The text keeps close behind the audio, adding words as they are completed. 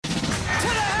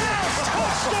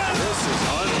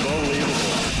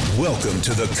Welcome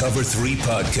to the Cover 3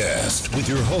 Podcast with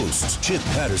your hosts, Chip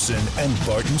Patterson and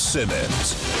Barton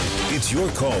Simmons. It's your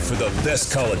call for the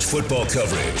best college football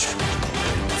coverage.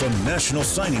 From National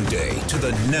Signing Day to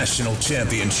the National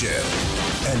Championship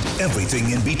and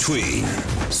everything in between,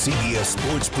 CBS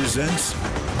Sports presents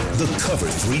the Cover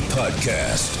 3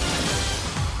 Podcast.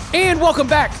 And welcome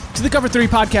back to the Cover 3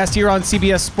 Podcast here on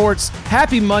CBS Sports.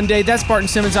 Happy Monday. That's Barton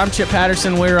Simmons. I'm Chip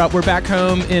Patterson. We're back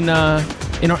home in our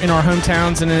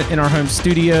hometowns and in our home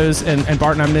studios. And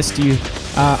Barton, I missed you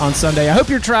on Sunday. I hope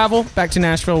your travel back to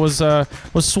Nashville was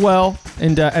swell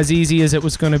and as easy as it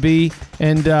was going to be.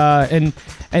 And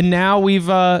now we've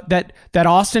that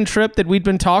Austin trip that we'd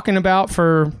been talking about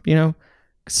for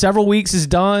several weeks is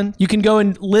done. You can go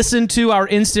and listen to our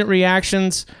instant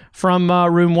reactions from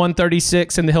room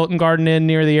 136 in the Hilton Garden Inn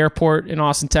near the airport in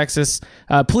Austin, Texas.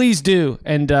 Please do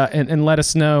and let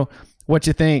us know what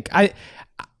you think.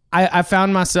 I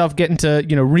found myself getting to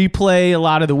replay a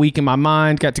lot of the week in my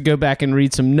mind. Got to go back and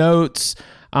read some notes.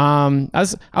 I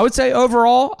would say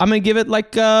overall, I'm gonna give it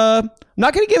I'm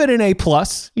not gonna give it an A+,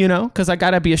 because I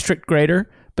gotta be a strict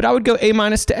grader. But I would go A-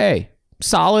 to A.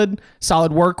 Solid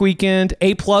work weekend,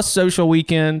 A+ social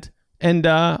weekend, and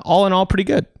all in all, pretty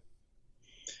good.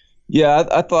 Yeah,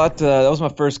 I thought that was my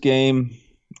first game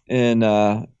in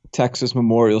Texas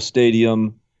Memorial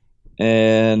Stadium,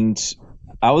 and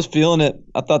I was feeling it.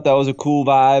 I thought that was a cool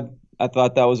vibe. I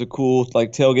thought that was a cool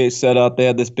tailgate setup. They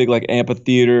had this big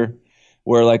amphitheater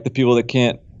where the people that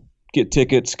can't get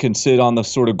tickets can sit on the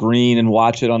sort of green and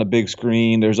watch it on a big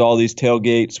screen. There's all these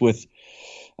tailgates with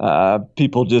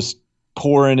people just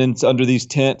pouring in under these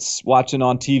tents, watching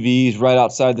on TVs right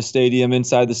outside the stadium.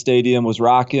 Inside the stadium was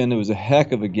rocking. It was a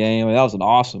heck of a game. I mean, that was an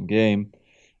awesome game.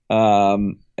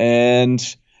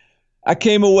 And I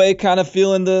came away kind of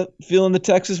feeling the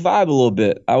Texas vibe a little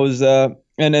bit. I was and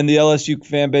the LSU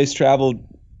fan base traveled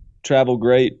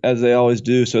great as they always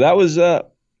do. So that was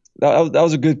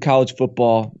a good college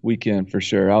football weekend for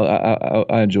sure.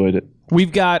 I enjoyed it.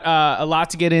 We've got a lot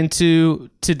to get into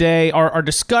today. Our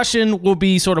discussion will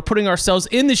be sort of putting ourselves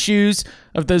in the shoes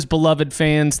of those beloved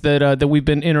fans that we've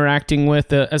been interacting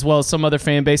with, as well as some other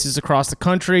fan bases across the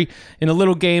country, in a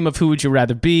little game of Who Would You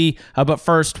Rather Be. But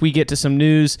first, we get to some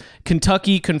news.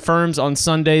 Kentucky confirms on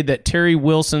Sunday that Terry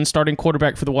Wilson, starting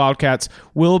quarterback for the Wildcats,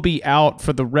 will be out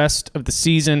for the rest of the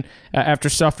season after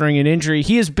suffering an injury.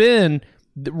 He has been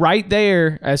right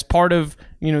there as part of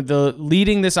the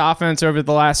leading this offense over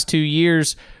the last 2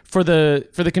 years for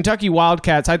the Kentucky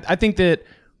Wildcats. I think that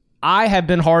I have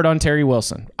been hard on Terry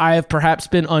Wilson. I have perhaps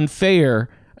been unfair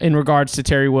in regards to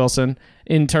Terry Wilson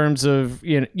in terms of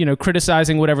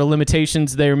criticizing whatever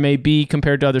limitations there may be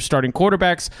compared to other starting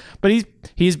quarterbacks. But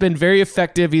he's been very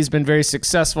effective. He's been very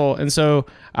successful, and so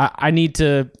I need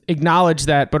to acknowledge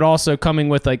that. But also coming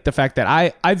with the fact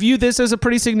that I view this as a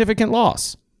pretty significant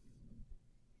loss.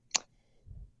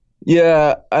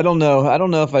 Yeah, I don't know. I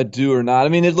don't know if I do or not. I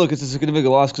mean, it's a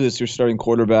significant loss because it's your starting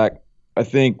quarterback. I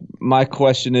think my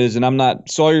question is, and I'm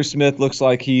not, Sawyer Smith looks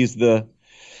like he's the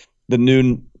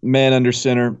new man under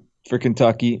center for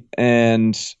Kentucky,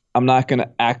 and I'm not going to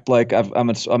act like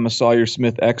I'm a Sawyer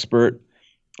Smith expert,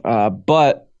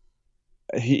 but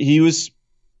he was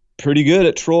pretty good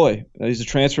at Troy. He's a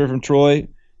transfer from Troy.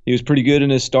 He was pretty good in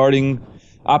his starting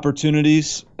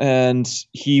opportunities, and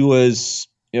he was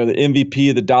the MVP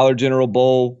of the Dollar General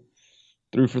Bowl,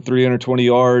 threw for 320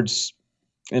 yards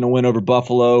in a win over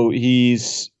Buffalo.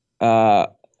 He's my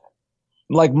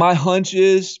hunch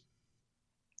is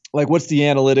what's the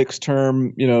analytics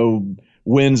term?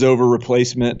 Wins over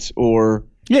replacement or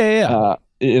yeah.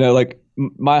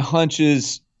 My hunch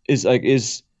is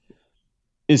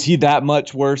he that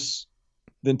much worse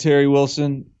than Terry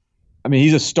Wilson? I mean,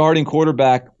 he's a starting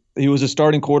quarterback. He was a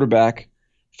starting quarterback,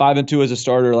 5-2 as a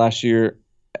starter last year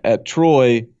at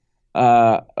Troy,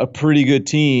 a pretty good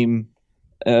team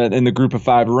in the group of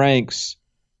 5 ranks.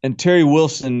 And Terry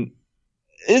Wilson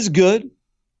is good,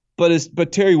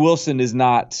 but Terry Wilson is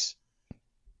not.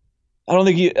 I don't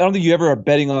think you ever are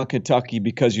betting on Kentucky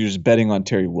because you're just betting on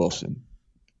Terry Wilson.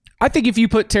 I think if you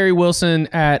put Terry Wilson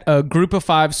at a group of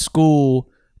 5 school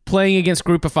playing against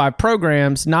group of 5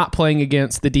 programs, not playing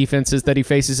against the defenses that he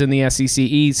faces in the SEC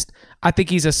East, I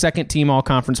think he's a second-team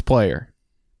all-conference player.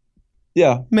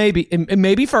 Yeah,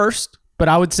 maybe first, but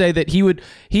I would say that he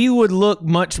would look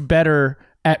much better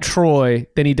at Troy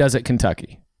than he does at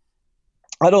Kentucky.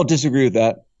 I don't disagree with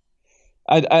that.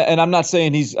 And I'm not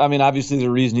saying he's. I mean, obviously the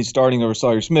reason he's starting over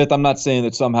Sawyer Smith. I'm not saying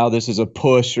that somehow this is a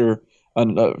push or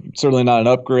certainly not an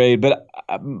upgrade. But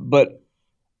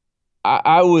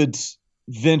I would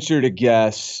venture to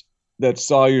guess that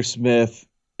Sawyer Smith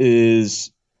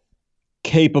is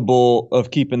capable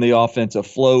of keeping the offense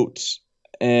afloat.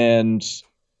 And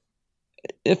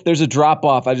if there's a drop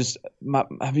off, it just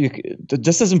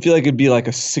doesn't feel like it'd be like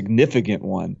a significant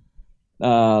one.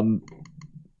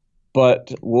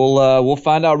 But we'll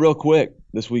find out real quick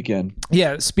this weekend.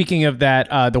 Yeah, speaking of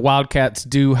that, the Wildcats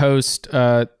do host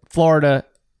Florida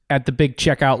at the big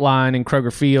checkout line in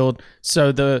Kroger Field.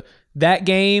 So that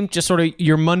game, just sort of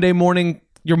your Monday morning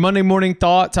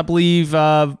thoughts. I believe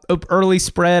early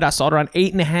spread, I saw it around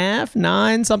 8.5,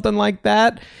 9, something like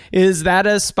that. Is that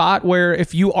a spot where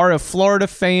if you are a Florida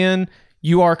fan,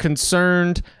 you are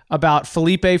concerned about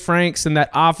Felipe Franks and that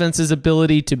offense's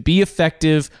ability to be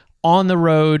effective on the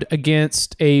road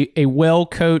against a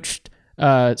well-coached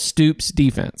Stoops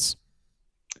defense?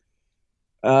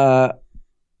 I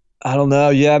don't know.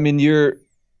 Yeah, I mean,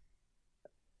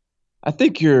 I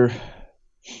think you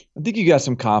got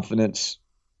some confidence.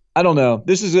 I don't know.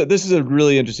 This is a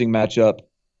really interesting matchup.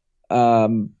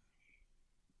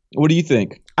 What do you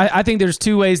think? I think there's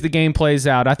two ways the game plays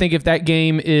out. I think if that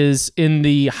game is in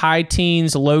the high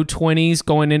teens, low 20s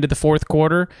going into the fourth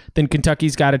quarter, then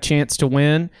Kentucky's got a chance to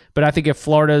win. But I think if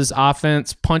Florida's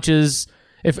offense punches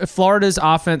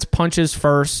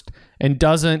first and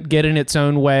doesn't get in its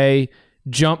own way,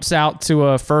 jumps out to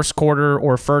a first quarter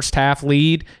or first half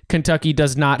lead, Kentucky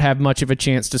does not have much of a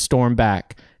chance to storm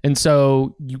back. And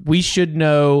so we should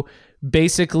know.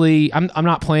 Basically, I'm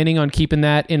not planning on keeping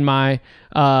that in my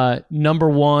number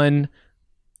one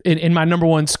in my number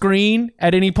one screen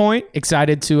at any point.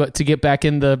 Excited to get back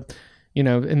in the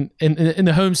in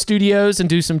the home studios and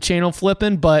do some channel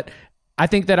flipping. But I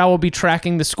think that I will be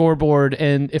tracking the scoreboard,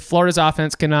 and if Florida's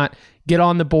offense cannot get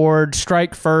on the board,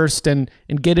 strike first, and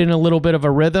get in a little bit of a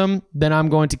rhythm, then I'm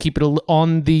going to keep it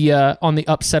on the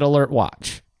upset alert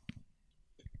watch.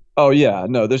 Oh yeah,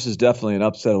 no, this is definitely an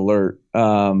upset alert.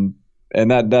 And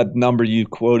that number you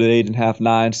quoted, 8.5,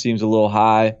 9, seems a little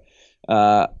high.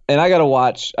 And I got to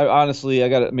watch.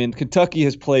 Kentucky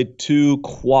has played two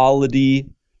quality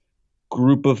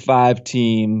Group of 5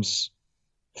 teams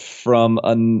from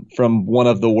one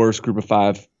of the worst Group of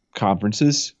 5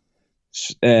 conferences,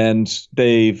 and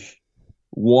they've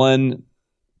won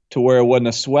to where it wasn't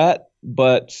a sweat,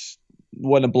 but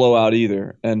wasn't a blowout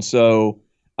either. And so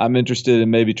I'm interested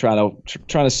in maybe trying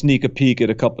to sneak a peek at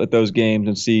a couple at those games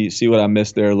and see what I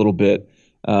missed there a little bit.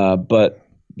 But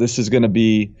this is going to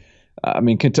be,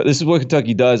 this is what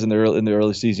Kentucky does in the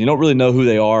early season. You don't really know who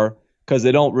they are because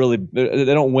they don't win.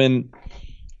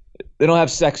 They don't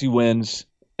have sexy wins,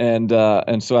 and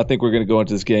so I think we're going to go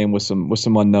into this game with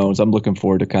some unknowns. I'm looking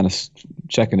forward to kind of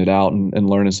checking it out and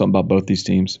learning something about both these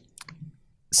teams.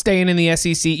 Staying in the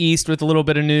SEC East with a little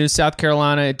bit of news, South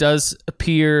Carolina, it does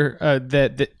appear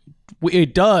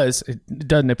it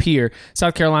doesn't appear.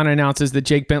 South Carolina announces that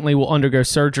Jake Bentley will undergo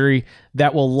surgery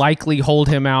that will likely hold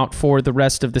him out for the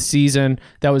rest of the season.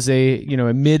 That was a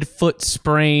mid-foot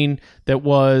sprain that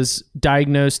was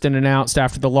diagnosed and announced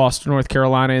after the loss to North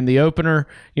Carolina in the opener.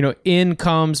 In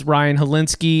comes Ryan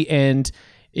Helinski, and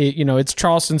it's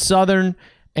Charleston Southern.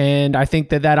 And I think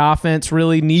that offense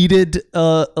really needed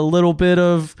a little bit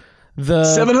of the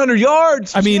 700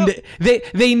 yards. I mean,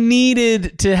 they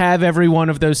needed to have every one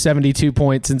of those 72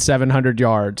 points and 700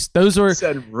 yards. Those were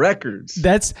set records.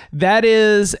 That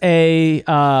is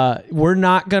we're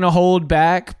not going to hold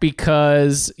back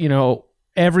because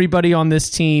everybody on this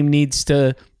team needs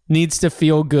to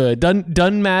feel good.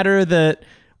 Doesn't matter that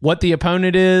what the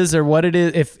opponent is or what it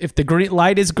is. If the green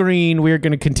light is green, we're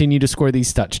going to continue to score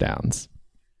these touchdowns.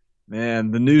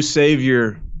 Man, the new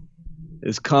savior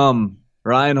has come,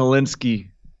 Ryan Helinski.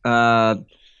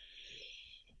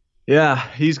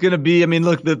 He's going to be. I mean,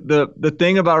 look, the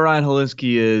thing about Ryan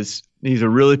Helinski is he's a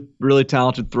really, really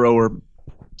talented thrower,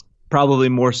 probably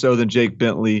more so than Jake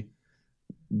Bentley.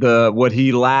 What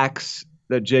he lacks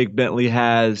that Jake Bentley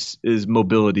has is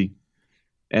mobility,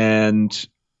 and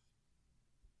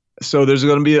so there's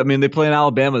going to be. I mean, they play in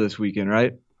Alabama this weekend,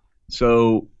 right?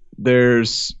 So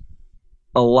there's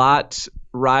a lot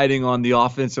riding on the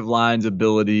offensive line's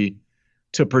ability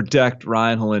to protect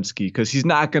Ryan Helinski because he's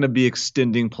not going to be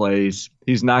extending plays.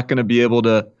 He's not going to be able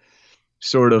to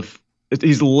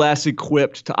he's less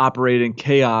equipped to operate in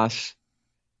chaos.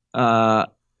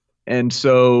 And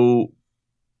so,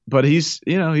 but he's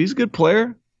a good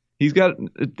player.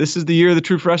 This is the year of the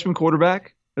true freshman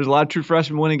quarterback. There's a lot of true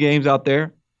freshmen winning games out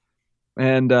there.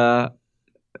 And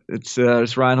it's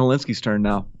Ryan Helinski's turn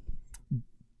now.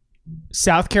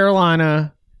 South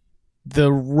Carolina,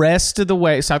 the rest of the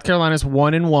way, South Carolina's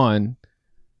 1-1.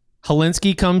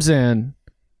 Helinski comes in.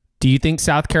 Do you think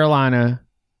South Carolina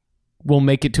will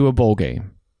make it to a bowl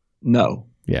game? No.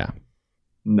 Yeah.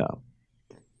 No.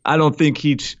 I don't think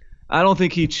I don't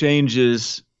think he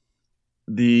changes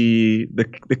the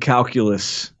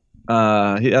calculus.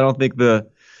 I don't think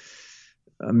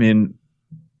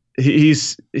he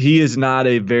is not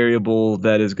a variable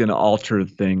that is going to alter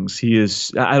things.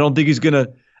 I don't think they're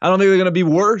going to be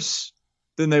worse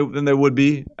than they would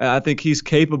be. I think he's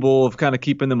capable of kind of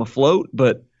keeping them afloat,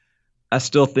 but I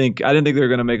didn't think they were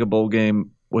going to make a bowl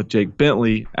game with Jake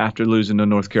Bentley after losing to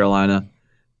North Carolina.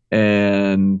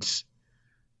 And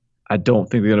I don't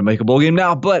think they're going to make a bowl game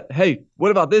now. But hey,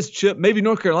 what about this, Chip? Maybe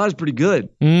North Carolina's pretty good.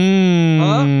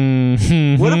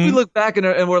 Mm-hmm. What if we look back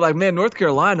and we're like, man,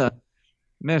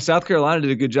 South Carolina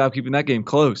did a good job keeping that game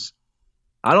close.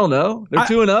 I don't know. They're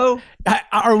 2-0.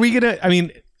 Are we gonna? I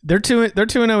mean, they're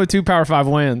 2-0 with 2 Power 5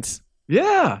 wins.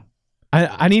 Yeah.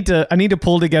 I need to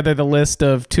pull together the list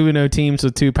of 2-0 teams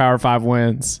with 2 Power 5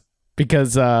 wins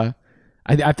because I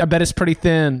bet it's pretty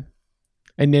thin,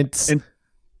 and they're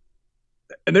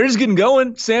just getting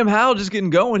going. Sam Howell just getting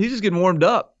going. He's just getting warmed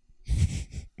up.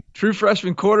 True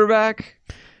freshman quarterback.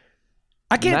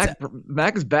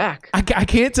 Mac is back. I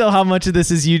can't tell how much of this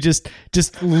is you just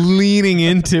leaning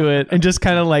into it and just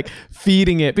kind of like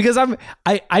feeding it, because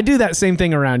I do that same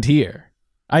thing around here.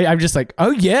 I'm just like,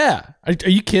 oh yeah, are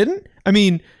you kidding? I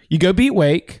mean, you go beat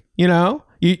Wake, you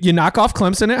knock off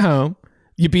Clemson at home,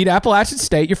 you beat Appalachian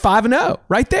State, you're 5-0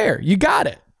 right there. You got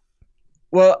it.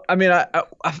 Well, I mean, I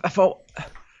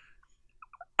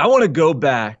want to go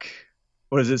back.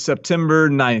 What is it? September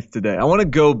 9th today. I want to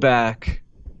go back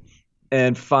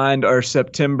and find our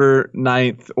September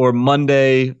 9th or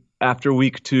Monday after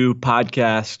week 2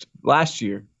 podcast last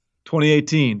year,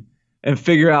 2018, and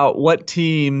figure out what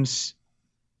teams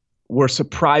were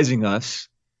surprising us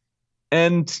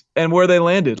and where they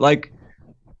landed. Like,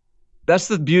 that's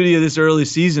the beauty of this early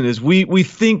season is we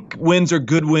think wins are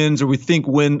good wins, or we think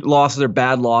losses are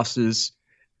bad losses,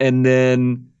 and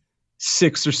then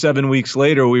 6 or 7 weeks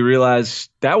later we realize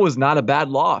that was not a bad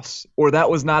loss, or that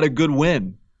was not a good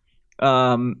win.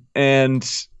 And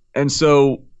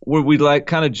so we like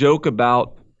kind of joke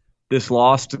about this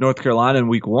loss to North Carolina in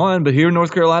week 1, but here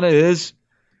North Carolina is,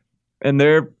 and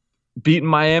they're beating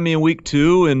Miami in week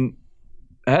 2. And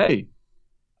hey,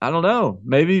 I don't know,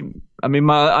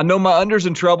 I know my under's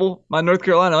in trouble. My North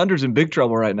Carolina under's in big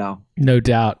trouble right now. No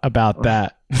doubt about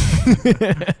that.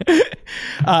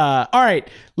 All right,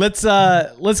 let's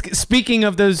speaking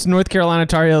of those North Carolina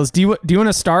Tar Heels, do you want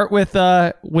to start with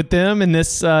them in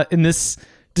this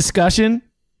discussion?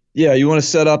 Yeah, you want to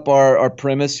set up our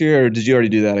premise here, or did you already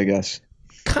do that, I guess?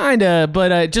 Kinda,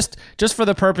 but just for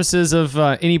the purposes of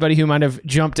anybody who might have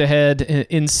jumped ahead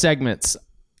in segments,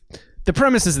 the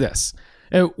premise is this: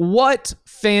 what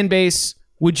fan base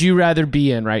would you rather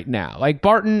be in right now? Like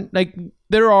Barton,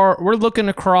 we're looking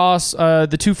across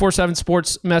the 247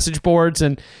 Sports message boards,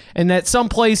 and at some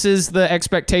places the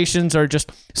expectations are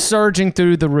just surging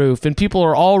through the roof, and people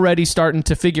are already starting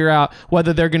to figure out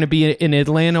whether they're going to be in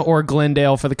Atlanta or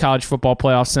Glendale for the college football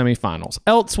playoff semifinals.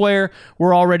 Elsewhere,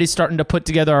 we're already starting to put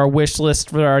together our wish list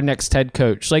for our next head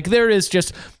coach. Like, there is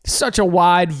just such a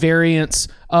wide variance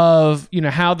of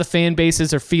how the fan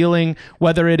bases are feeling,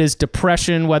 whether it is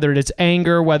depression, whether it is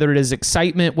anger, whether it is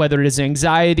excitement, whether it is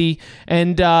anxiety,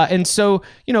 and so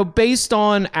based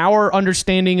on our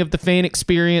understanding of the fan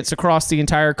experience across the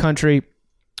entire country,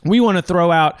 we want to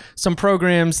throw out some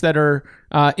programs that are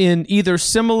in either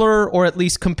similar or at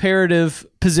least comparative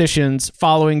positions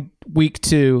following week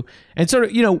 2, and sort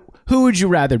of who would you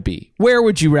rather be? Where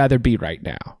would you rather be right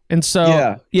now? And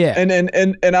so yeah. And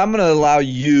I'm gonna allow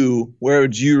you, where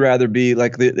would you rather be,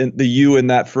 like the you in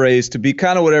that phrase, to be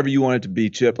kind of whatever you want it to be,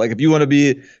 Chip. Like, if you want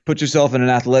to put yourself in an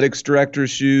athletics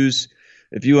director's shoes,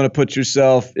 if you want to put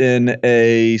yourself in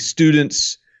a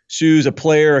student's shoes, a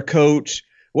player, a coach,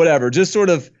 whatever, just sort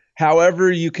of however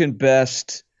you can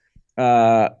best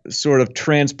sort of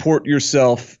transport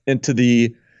yourself into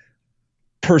the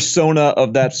persona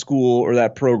of that school or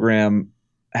that program,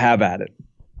 have at it.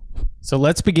 So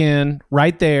let's begin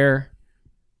right there.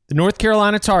 The North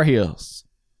Carolina Tar Heels.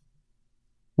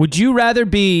 Would you rather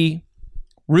be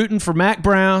rooting for Mac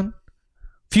Brown,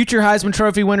 future Heisman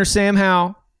Trophy winner Sam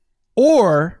Howell,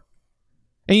 or,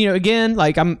 and again,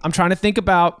 like I'm trying to think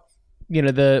about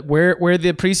where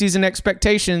the preseason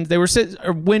expectations, they were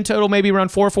a win total maybe around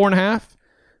 4.5,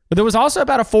 but there was also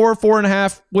about a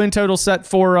 4.5 win total set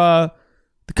for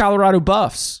the Colorado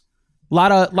Buffs. A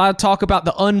lot of talk about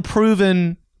the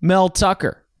unproven Mel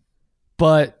Tucker,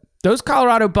 but those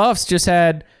Colorado Buffs just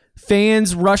had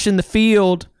fans rushing the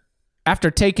field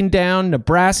after taking down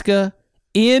Nebraska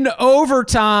in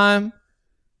overtime.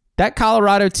 That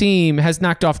Colorado team has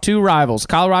knocked off 2 rivals,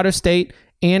 Colorado State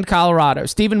and Colorado.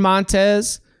 Steven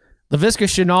Montez, Laviska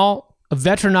Shenault, A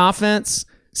veteran offense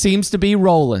seems to be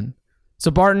rolling.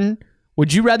 So, Barton,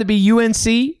 would you rather be UNC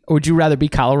or would you rather be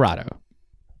Colorado?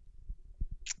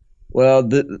 Well,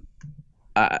 the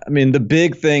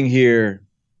big thing here,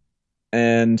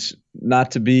 and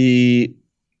not to be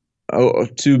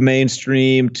too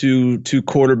mainstream, too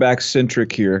quarterback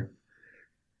centric here,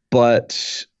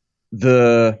 but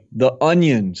the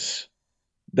onions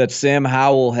that Sam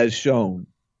Howell has shown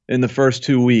in the first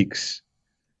 2 weeks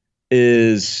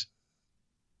is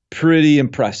pretty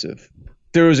impressive.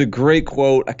 There was a great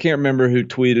quote. I can't remember who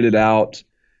tweeted it out,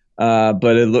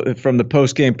 but from the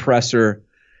post-game presser.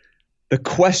 The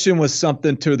question was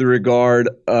something to the regard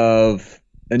of,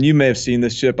 and you may have seen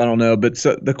this, Chip, I don't know, but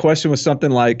the question was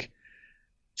something like,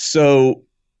 so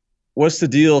what's the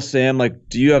deal, Sam? Like,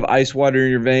 do you have ice water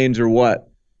in your veins or what?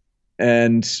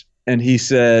 And he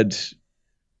said,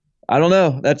 I don't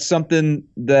know. That's something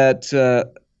that's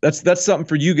something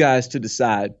for you guys to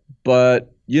decide.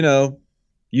 But,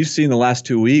 you've seen the last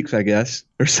 2 weeks, I guess,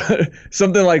 or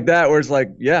something like that, where it's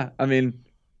like, yeah, I mean,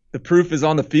 the proof is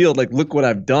on the field. Like, look what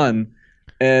I've done.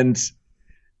 And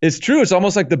it's true. It's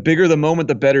almost like the bigger the moment,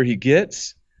 the better he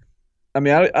gets. I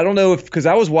mean, I don't know because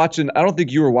I was watching. I don't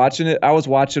think you were watching it. I was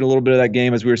watching a little bit of that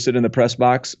game as we were sitting in the press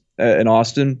box in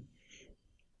Austin.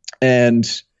 And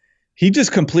he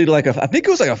just completed I think it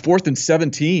was like a 4th and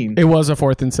 17. It was a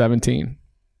 4th and 17.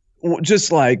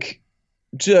 Just like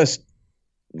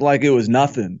it was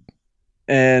nothing.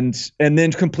 And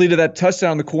then completed that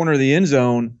touchdown in the corner of the end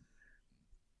zone.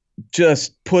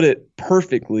 Just put it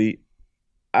perfectly.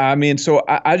 I mean, so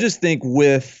I just think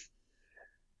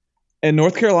and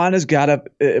North Carolina's got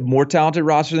a more talented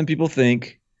roster than people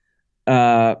think.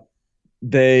 Larry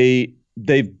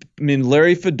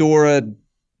Fedora,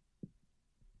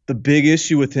 the big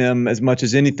issue with him as much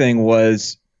as anything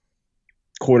was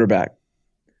quarterback.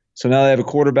 So now they have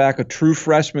a true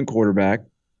freshman quarterback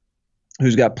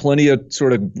who's got plenty of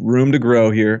sort of room to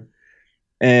grow here.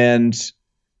 And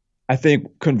I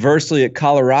think conversely at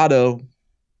Colorado,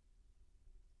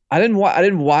 I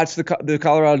didn't watch the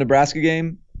Colorado-Nebraska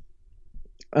game,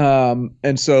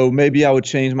 and so maybe I would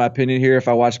change my opinion here if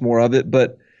I watched more of it.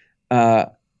 But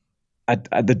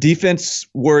the defense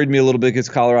worried me a little bit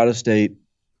against Colorado State,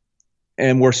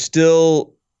 and we're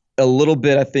still a little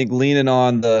bit, I think, leaning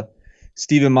on the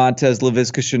Steven Montez,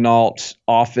 Laviska Shenault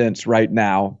offense right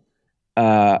now,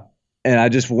 and I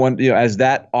just want as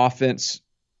that offense.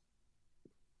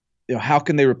 How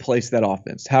can they replace that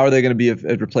offense? How are they going to be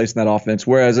replacing that offense?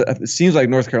 Whereas it seems like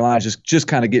North Carolina is just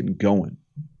kind of getting going.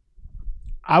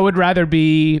 I would rather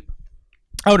be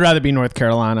North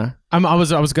Carolina. I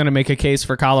was going to make a case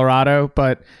for Colorado,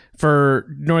 but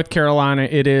for North Carolina,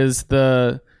 it is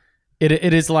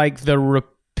like the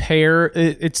repair.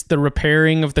 It's the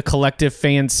repairing of the collective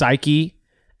fan psyche,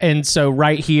 and so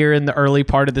right here in the early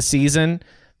part of the season,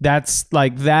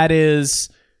 that is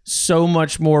so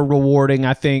much more rewarding,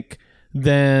 I think,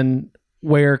 than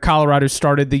where Colorado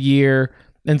started the year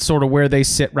and sort of where they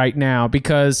sit right now.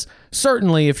 Because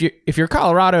certainly, if you're a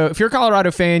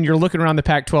Colorado fan, you're looking around the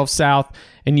Pac-12 South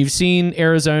and you've seen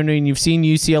Arizona and you've seen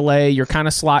UCLA. You're kind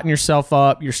of slotting yourself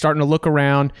up. You're starting to look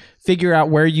around, figure out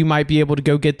where you might be able to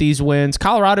go get these wins.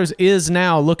 Colorado's is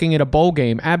now looking at a bowl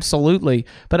game, absolutely.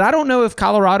 But I don't know if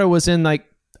Colorado was in like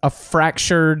a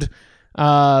fractured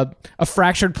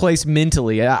place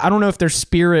mentally. I don't know if their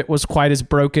spirit was quite as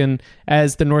broken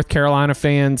as the North Carolina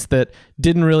fans that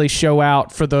didn't really show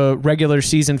out for the regular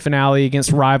season finale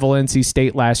against rival NC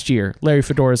State last year, Larry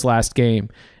Fedora's last game.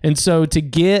 And so to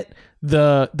get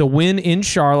the win in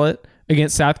Charlotte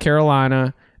against South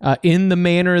Carolina in the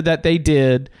manner that they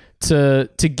did, to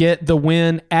get the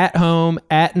win at home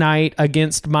at night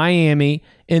against Miami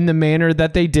in the manner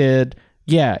that they did,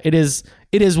 yeah, it is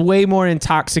way more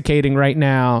intoxicating right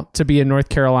now to be a North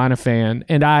Carolina fan.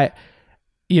 And I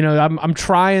feel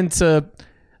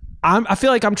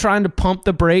like I'm trying to pump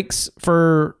the brakes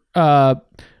for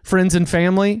friends and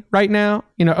family right now.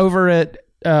 Over at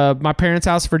my parents'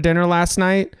 house for dinner last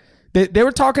night, they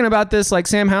were talking about this like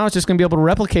Sam Howell's just going to be able to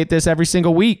replicate this every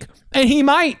single week. And he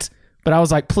might. But I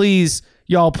was like, please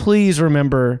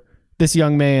remember this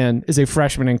young man is a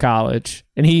freshman in college.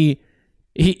 And he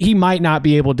might not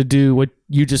be able to do what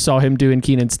you just saw him do in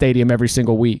Kenan Stadium every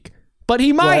single week, but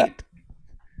he might.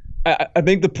 Well, I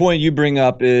think the point you bring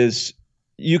up is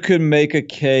you could make a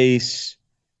case,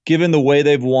 given the way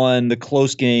they've won the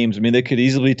close games. I mean, they could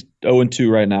easily be 0-2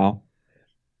 right now.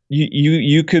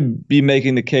 You could be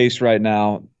making the case right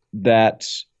now that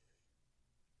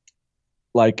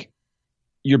like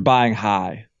you're buying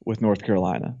high with North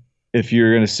Carolina if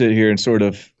you're going to sit here and sort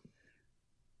of.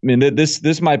 I mean,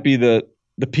 this might be the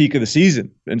the peak of the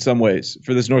season in some ways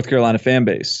for this North Carolina fan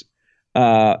base.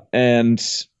 And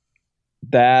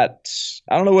that,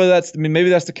 I don't know whether that's, I mean, maybe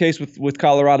that's the case with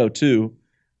Colorado too.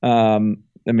 I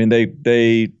mean,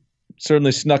 they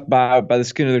certainly snuck by the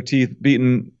skin of their teeth,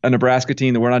 beating a Nebraska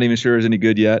team that we're not even sure is any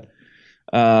good yet.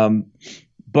 But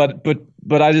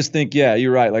I just think, yeah,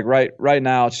 you're right. Like right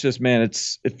now, it's just, man,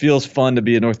 it feels fun to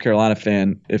be a North Carolina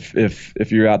fan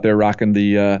if you're out there rocking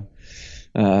the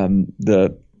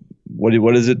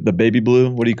what is it? The baby blue?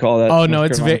 What do you call that? Oh no,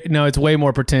 it's way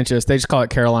more pretentious. They just call it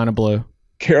Carolina blue.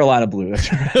 Carolina blue.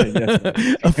 That's right.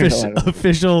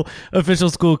 Official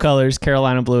school colors,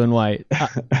 Carolina blue and white.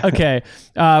 Okay.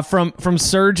 From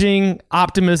surging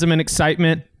optimism and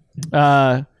excitement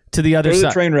to the other side. They're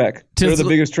the train wreck. They're the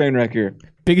biggest train wreck here.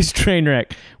 Biggest train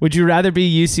wreck. Would you rather be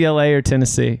UCLA or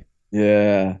Tennessee?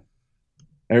 Yeah.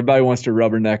 Everybody wants to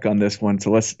rubberneck on this one,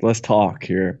 so let's talk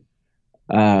here.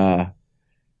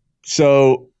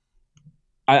 So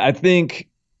I think,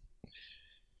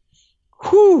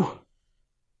 I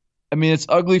mean, it's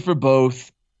ugly for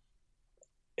both.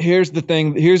 Here's the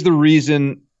thing. Here's the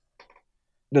reason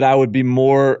that I would be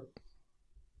more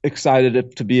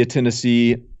excited to be a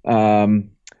Tennessee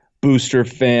booster,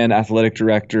 fan, athletic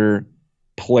director,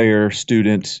 player,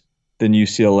 student than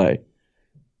UCLA.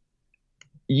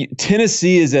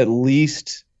 Tennessee is at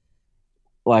least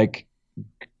like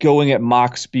going at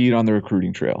Mach speed on the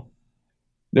recruiting trail.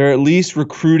 They're at least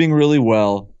recruiting really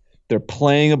well. They're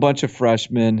playing a bunch of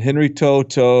freshmen. Henry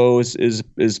Toto is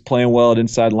playing well at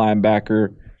inside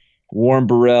linebacker. Warren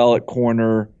Burrell at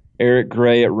corner. Eric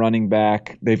Gray at running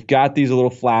back. They've got these little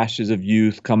flashes of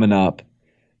youth coming up.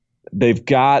 They've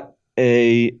got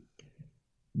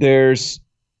there's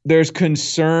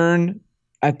concern.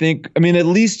 I think, I mean, at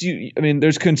least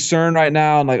there's concern right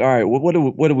now. And like, all right, what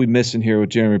are we missing here with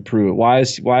Jeremy Pruitt? Why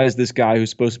is this guy who's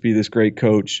supposed to be this great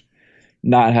coach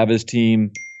not have his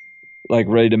team like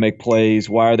ready to make plays?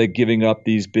 Why are they giving up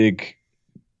these big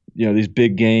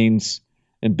gains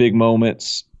and big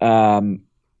moments?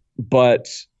 But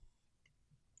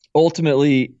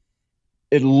ultimately,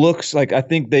 it looks like, I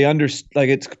think they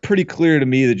it's pretty clear to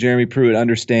me that Jeremy Pruitt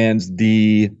understands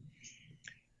the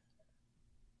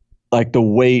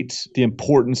weight, the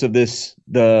importance of this,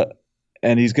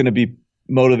 and he's going to be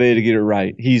motivated to get it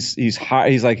right. He's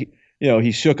like,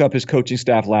 he shook up his coaching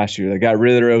staff last year. They got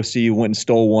rid of their OC, went and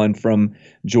stole one from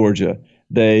Georgia.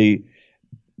 They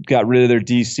got rid of their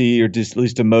DC, or just at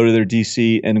least demoted their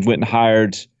DC, and went and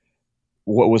hired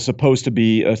what was supposed to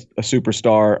be a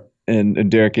superstar in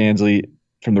Derek Ansley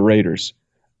from the Raiders.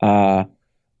 Whether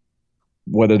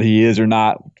he is or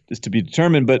not is to be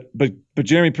determined, but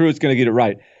Jeremy Pruitt's going to get it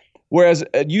right. Whereas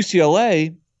at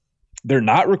UCLA, they're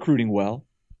not recruiting well.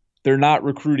 They're not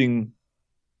recruiting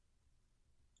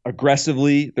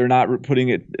aggressively. They're not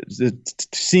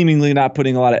seemingly not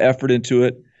putting a lot of effort into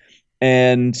it.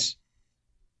 And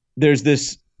there's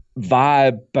this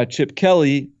vibe by Chip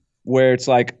Kelly where it's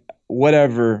like,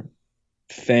 whatever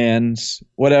fans,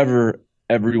 whatever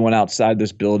everyone outside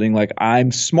this building, like,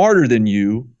 I'm smarter than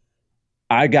you.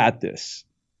 I got this.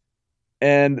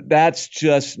 And that's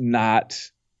just not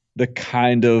the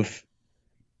kind of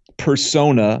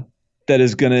persona that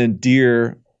is going to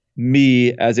endear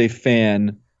me as a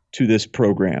fan to this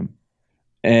program.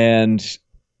 And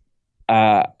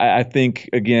I think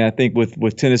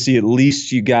with Tennessee, at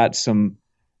least you got some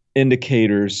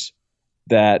indicators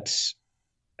that,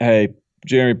 hey,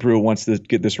 Jeremy Pruitt wants to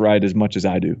get this right as much as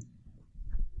I do.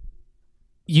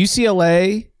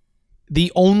 UCLA,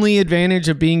 the only advantage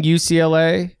of being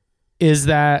UCLA is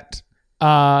that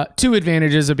two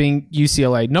advantages of being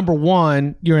UCLA. Number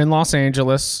one, you're in Los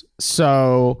Angeles,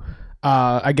 so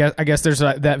I guess there's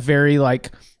that very like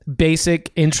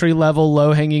basic entry level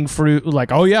low hanging fruit.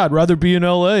 Like, oh yeah, I'd rather be in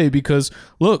LA because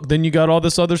look, then you got all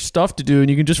this other stuff to do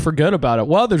and you can just forget about it.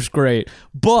 Weather's great,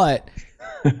 but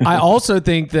I also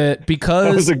think that because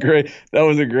that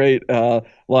was a great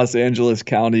Los Angeles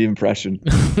County impression.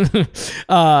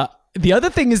 The other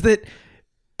thing is that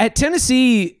at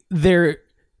Tennessee, they're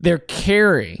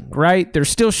caring, right? They're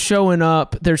still showing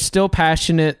up. They're still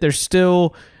passionate. They're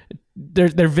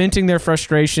venting their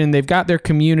frustration. They've got their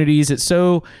communities. It's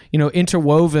so,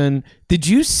 interwoven. Did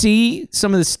you see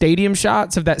some of the stadium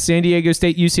shots of that San Diego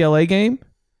State UCLA game?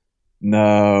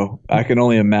 No, I can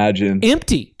only imagine.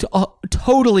 Empty,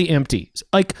 totally empty.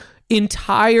 Like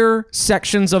entire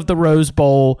sections of the Rose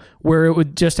Bowl where it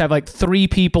would just have like 3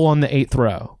 people on the 8th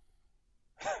row.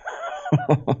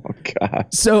 Oh, God.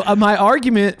 So my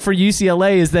argument for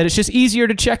UCLA is that it's just easier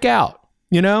to check out,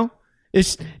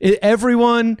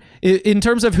 everyone, in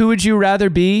terms of who would you rather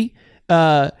be,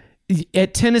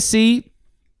 at Tennessee,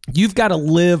 you've got to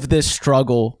live this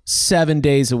struggle 7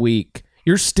 days a week.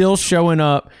 You're still showing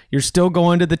up. You're still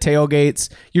going to the tailgates.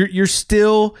 You're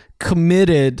still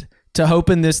committed to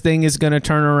hoping this thing is going to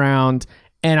turn around.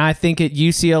 And I think at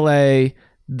UCLA,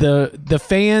 the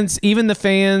fans, even the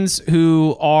fans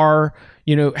who are,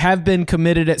 have been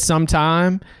committed at some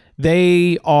time,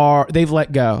 they've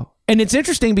let go. And it's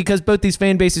interesting because both these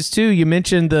fan bases too, you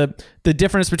mentioned the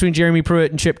difference between Jeremy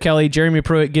Pruitt and Chip Kelly. Jeremy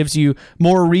Pruitt gives you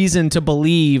more reason to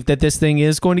believe that this thing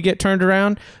is going to get turned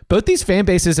around. Both these fan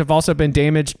bases have also been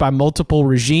damaged by multiple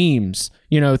regimes,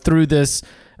 through this,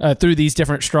 through these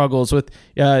different struggles with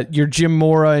your Jim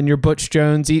Mora and your Butch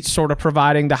Jones, each sort of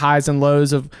providing the highs and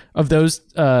lows of those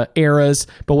eras.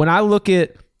 But when I look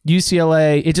at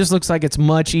UCLA, it just looks like it's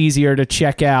much easier to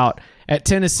check out. At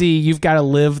Tennessee, you've got to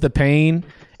live the pain.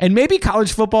 And maybe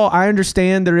college football, I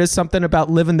understand there is something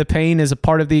about living the pain as a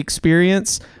part of the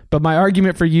experience. But my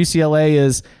argument for UCLA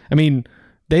is,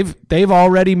 they've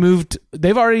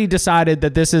already decided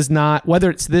that this is not, whether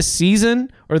it's this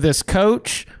season or this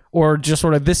coach or just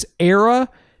sort of this era,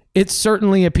 it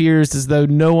certainly appears as though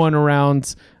no one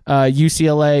around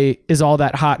UCLA is all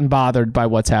that hot and bothered by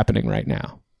what's happening right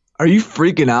now. Are you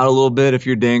freaking out a little bit if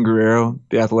you're Dan Guerrero,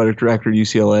 the athletic director at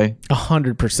UCLA?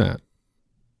 100%.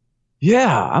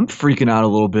 Yeah, I'm freaking out a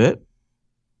little bit.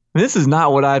 This is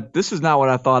not what I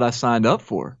thought I signed up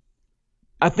for.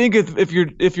 I think if you're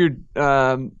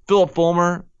Philip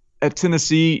Fulmer at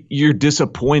Tennessee, you're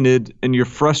disappointed and you're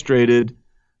frustrated,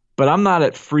 but I'm not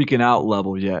at freaking out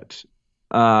level yet.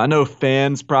 I know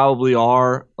fans probably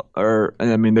are,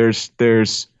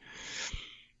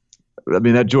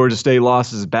 that Georgia State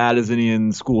loss is as bad as any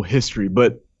in school history,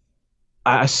 but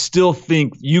I still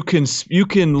think you can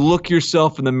look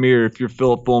yourself in the mirror if you're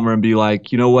Philip Fulmer and be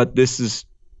like, you know what, this was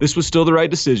still the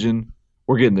right decision.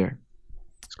 We're getting there.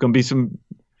 It's gonna take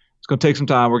some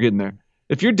time. We're getting there.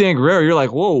 If you're Dan Guerrero, you're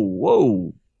like,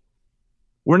 whoa.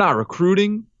 We're not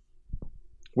recruiting.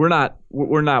 We're not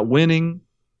winning.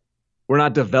 We're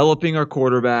not developing our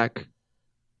quarterback.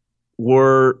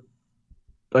 We're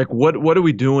like, what are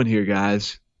we doing here,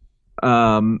 guys?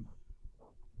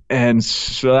 And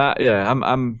so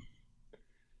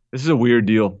this is a weird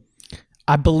deal.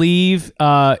 I believe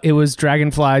it was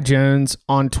Dragonfly Jones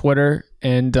on Twitter,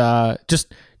 and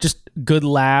just good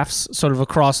laughs sort of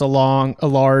across a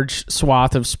large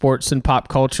swath of sports and pop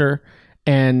culture.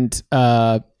 And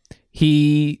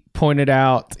he pointed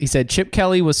out, he said Chip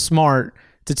Kelly was smart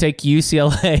to take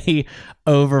UCLA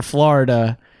over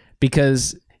Florida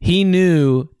because he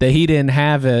knew that he didn't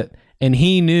have it, and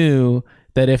he knew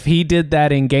that if he did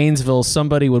that in Gainesville,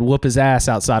 somebody would whoop his ass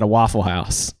outside a Waffle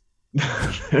House.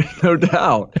 No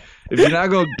doubt. If you're not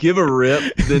going to give a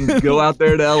rip, then go out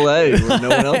there to L.A. where no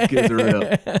one else gives a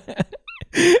rip.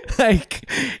 Like,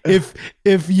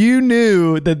 if you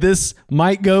knew that this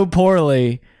might go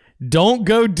poorly, don't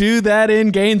go do that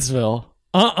in Gainesville.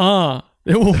 They are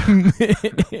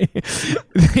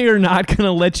not going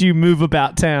to let you move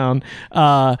about town.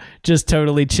 Just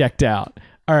totally checked out.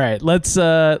 All right, let's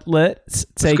go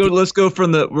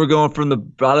from the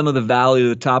bottom of the valley to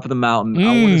the top of the mountain.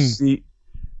 I want to see.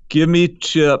 Give me,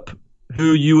 Chip,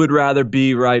 who you would rather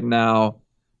be right now,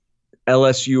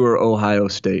 LSU or Ohio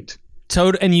State.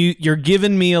 And you're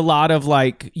giving me a lot of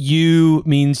like you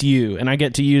means you, and I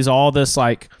get to use all this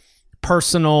like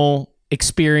personal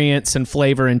experience and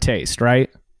flavor and taste, right?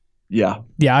 Yeah.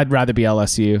 Yeah, I'd rather be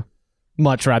LSU.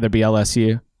 Much rather be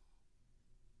LSU.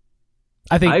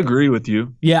 I agree with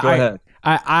you. Yeah, Go ahead.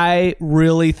 I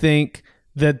really think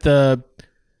that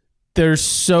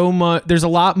there's a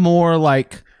lot more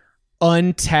like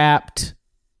untapped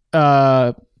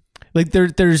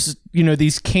there's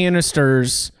these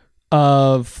canisters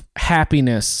of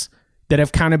happiness that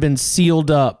have kind of been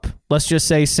sealed up, let's just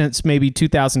say since maybe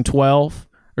 2012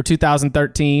 or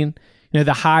 2013.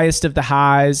 The highest of the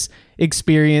highs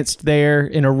experienced there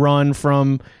in a run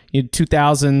from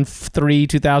 2003,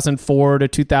 2004 to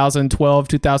 2012,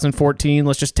 2014.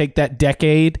 Let's just take that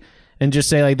decade and just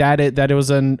say like that it was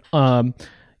an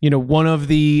one of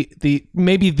the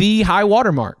maybe the high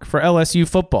watermark for LSU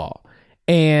football.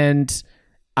 And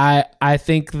I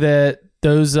think that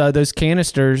those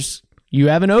canisters, you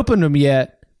haven't opened them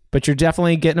yet, but you're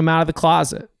definitely getting them out of the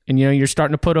closet, and you're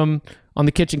starting to put them on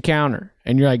the kitchen counter,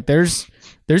 and you're like, there's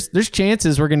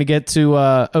chances we're going to get to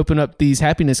open up these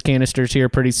happiness canisters here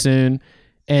pretty soon.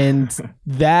 And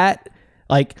that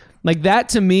that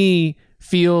to me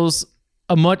feels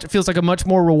like a much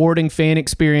more rewarding fan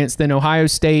experience than Ohio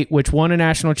State, which won a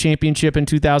national championship in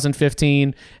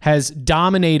 2015, has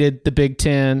dominated the Big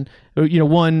Ten,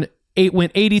 won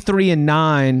went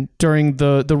 83-9 during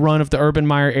the run of the Urban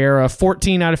Meyer era.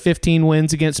 14 out of 15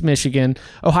 wins against Michigan.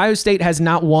 Ohio State has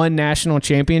not won national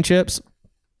championships,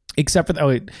 except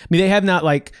for they have not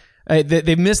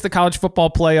they've missed the college football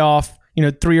playoff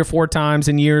 3 or 4 times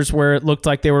in years where it looked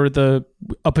like they were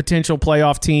a potential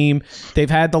playoff team. They've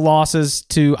had the losses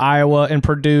to Iowa and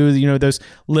Purdue, those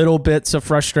little bits of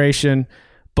frustration.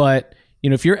 But,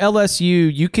 if you're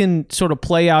LSU, you can sort of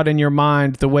play out in your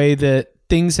mind the way that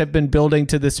things have been building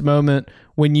to this moment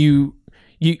when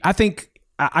I think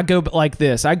I go like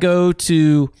this. I go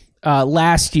to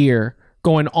last year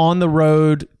going on the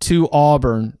road to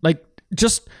Auburn,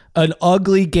 just an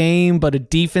ugly game, but a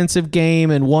defensive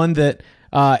game, and one that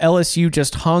LSU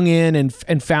just hung in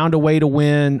and found a way to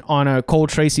win on a Cole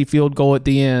Tracy field goal at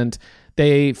the end.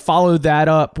 They followed that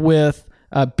up with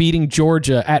beating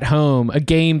Georgia at home, a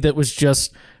game that was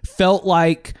just felt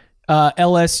like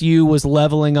LSU was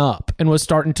leveling up and was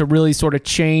starting to really sort of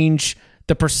change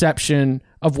the perception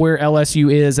of where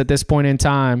LSU is at this point in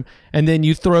time. And then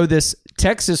you throw this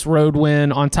Texas road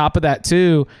win on top of that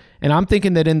too. And I'm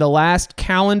thinking that in the last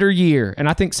calendar year, and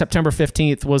I think September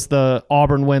 15th was the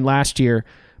Auburn win last year,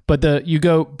 but you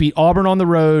go beat Auburn on the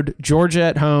road, Georgia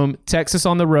at home, Texas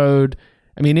on the road.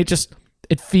 I mean, it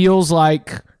feels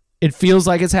like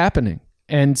it's happening.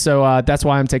 And so that's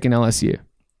why I'm taking LSU.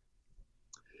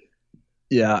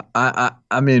 Yeah,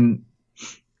 I mean,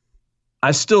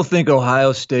 I still think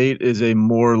Ohio State is a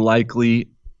more likely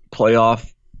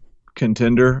playoff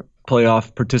contender,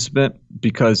 playoff participant,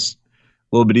 because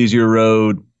a little bit easier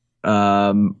road.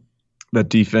 That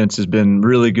defense has been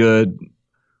really good,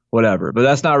 whatever. But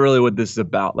that's not really what this is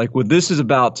about. What this is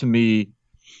about to me,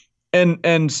 and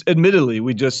admittedly,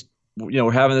 we just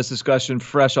we're having this discussion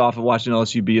fresh off of watching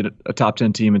LSU beat a top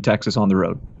 10 team in Texas on the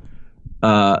road.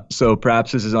 So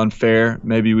perhaps this is unfair.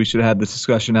 Maybe we should have had this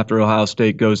discussion after Ohio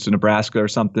State goes to Nebraska or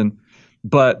something.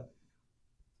 But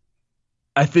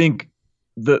I think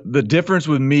the difference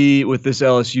with me with this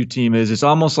LSU team is it's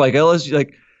almost like LSU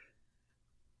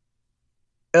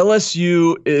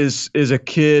is a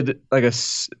kid, like a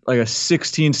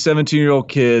 16, 17-year-old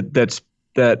kid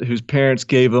whose parents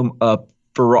gave him a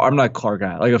Ferrari. I'm not a car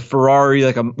guy, like a Ferrari,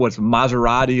 what's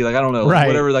Maserati, I don't know, right.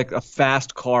 Whatever a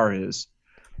fast car is.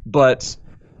 But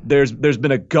there's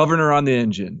been a governor on the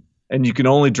engine, and you can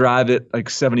only drive it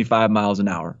 75 miles an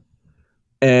hour.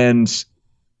 And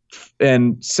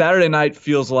Saturday night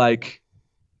feels like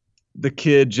the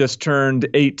kid just turned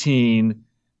 18,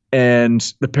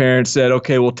 and the parents said,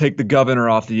 "Okay, we'll take the governor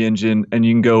off the engine, and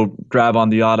you can go drive on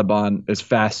the Autobahn as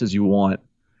fast as you want."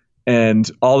 And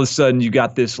all of a sudden, you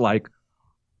got this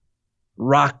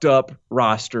rocked up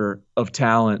roster of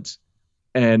talent.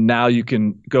 And now you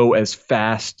can go as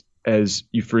fast as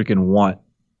you freaking want.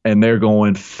 And they're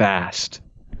going fast.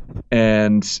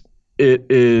 And it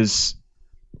is,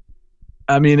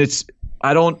 I'm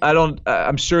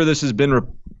sure this has been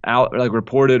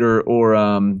reported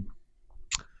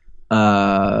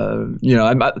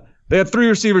they have 3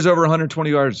 receivers over 120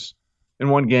 yards in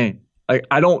one game.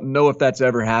 I don't know if that's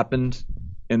ever happened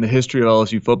in the history of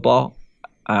LSU football.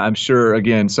 I'm sure,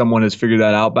 again, someone has figured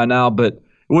that out by now, but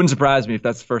it wouldn't surprise me if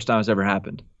that's the first time it's ever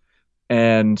happened.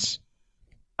 And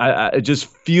it just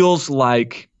feels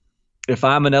like if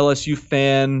I'm an LSU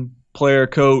fan, player,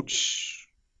 coach,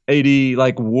 AD, it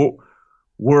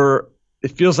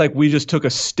feels like we just took a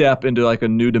step into a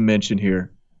new dimension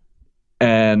here.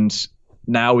 And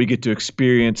now we get to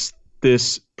experience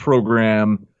this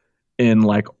program in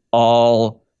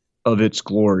all of its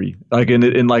glory,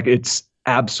 in its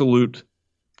absolute,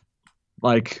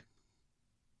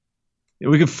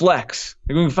 we can flex.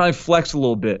 We can finally flex a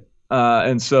little bit.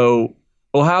 And so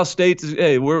Ohio State, this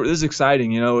is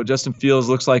exciting. Justin Fields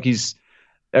looks like he's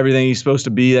everything he's supposed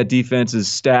to be. That defense is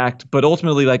stacked. But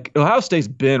ultimately, Ohio State's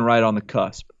been right on the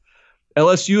cusp.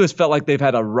 LSU has felt like they've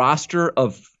had a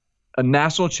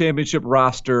national championship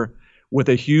roster with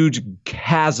a huge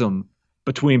chasm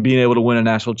between being able to win a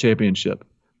national championship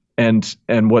and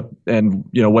what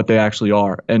they actually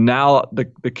are. And now the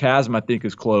chasm, I think,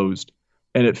 is closed.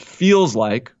 And it feels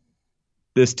like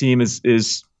this team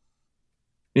is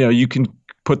you can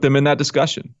put them in that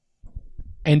discussion.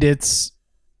 And it's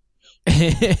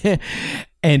who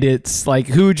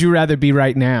would you rather be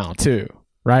right now too,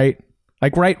 right?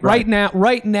 Right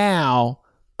now,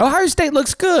 Ohio State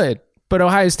looks good, but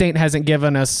Ohio State hasn't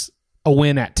given us a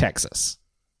win at Texas.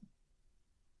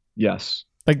 Yes.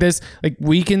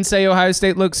 We can say Ohio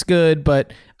State looks good,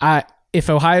 but if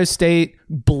Ohio State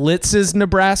blitzes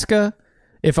Nebraska,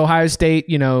 if Ohio State,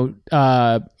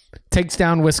 takes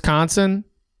down Wisconsin,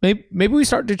 maybe we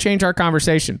start to change our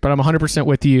conversation. But I'm 100%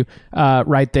 with you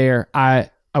right there.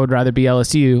 I would rather be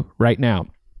LSU right now.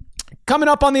 Coming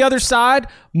up on the other side,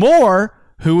 more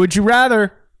Who Would You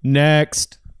Rather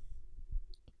next.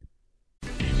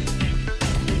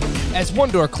 As one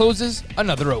door closes,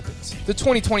 another opens. The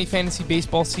 2020 fantasy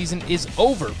baseball season is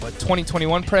over, but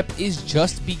 2021 prep is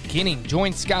just beginning.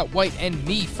 Join Scott White and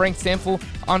me, Frank Stanfield,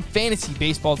 on Fantasy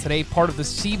Baseball Today, part of the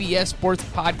CBS Sports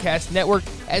Podcast Network,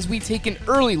 as we take an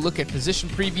early look at position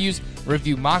previews,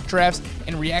 review mock drafts,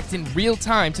 and react in real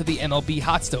time to the MLB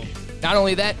hot stove. Not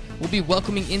only that, we'll be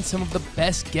welcoming in some of the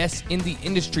best guests in the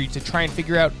industry to try and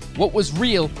figure out what was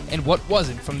real and what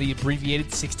wasn't from the abbreviated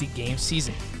 60-game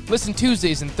season. Listen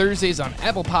Tuesdays and Thursdays on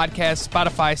Apple Podcasts,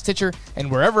 Spotify, Stitcher,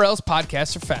 and wherever else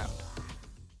podcasts are found.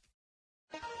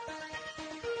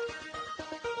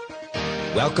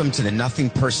 Welcome to the Nothing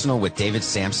Personal with David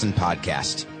Sampson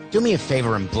podcast. Do me a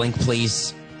favor and blink,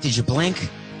 please. Did you blink?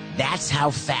 That's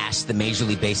how fast the Major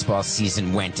League Baseball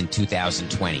season went in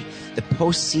 2020. The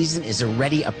postseason is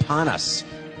already upon us.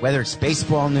 Whether it's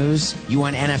baseball news, you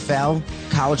want NFL,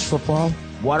 college football,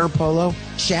 water polo,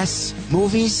 chess,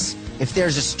 movies, if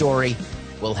there's a story,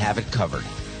 we'll have it covered.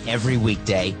 Every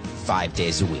weekday, 5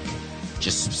 days a week.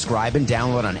 Just subscribe and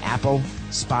download on Apple,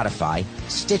 Spotify,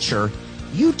 Stitcher,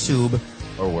 YouTube,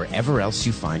 or wherever else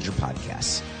you find your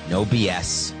podcasts. No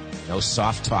BS, no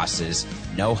soft tosses,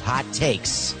 no hot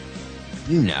takes.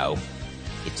 You know,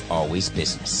 it's always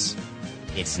business.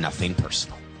 It's nothing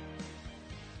personal.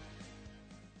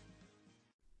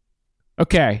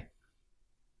 Okay,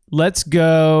 let's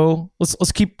go.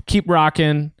 Let's keep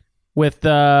rocking with.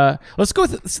 Let's go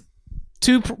with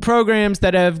two programs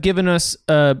that have given us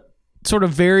sort of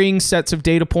varying sets of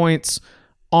data points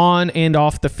on and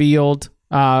off the field.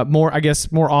 More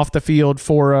off the field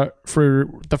for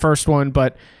the first one,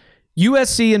 but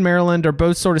USC and Maryland are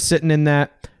both sort of sitting in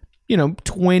that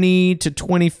 20 to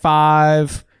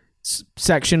 25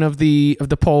 section of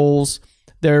the polls.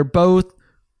 They're both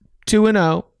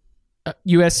 2-0.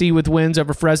 USC with wins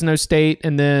over Fresno State,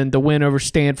 and then the win over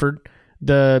Stanford.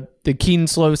 The Keaton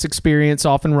Slovis experience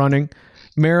off and running.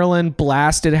 Maryland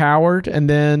blasted Howard, and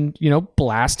then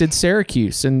blasted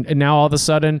Syracuse, and now all of a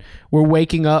sudden we're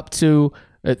waking up to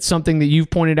something that you've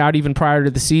pointed out even prior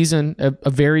to the season, a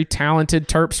very talented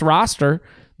Terps roster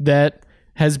that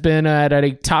has been at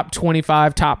a top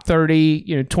 25, top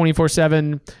 30,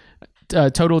 24/7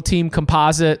 total team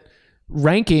composite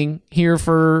ranking here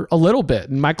for a little bit.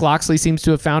 And Mike Loxley seems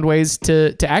to have found ways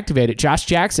to activate it. Josh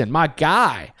Jackson, my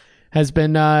guy, has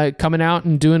been coming out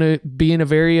and being a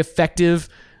very effective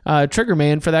trigger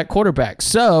man for that quarterback.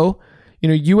 So,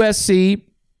 USC,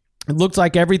 it looked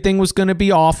like everything was going to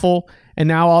be awful, and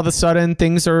now all of a sudden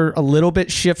things are a little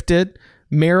bit shifted.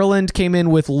 Maryland came in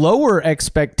with lower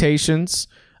expectations,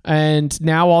 and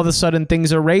now all of a sudden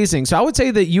things are raising. So I would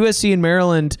say that USC and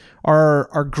Maryland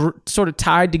are sort of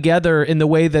tied together in the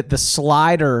way that the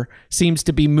slider seems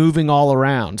to be moving all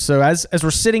around. So as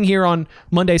we're sitting here on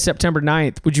Monday, September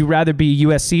 9th, would you rather be a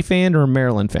USC fan or a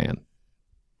Maryland fan?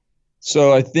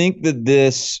 So I think that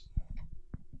this,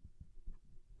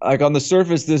 like on the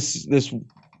surface, this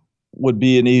would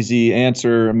be an easy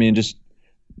answer. I mean, just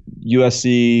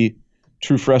USC,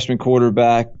 true freshman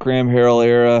quarterback, Graham Harrell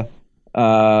era,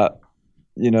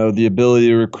 the ability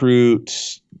to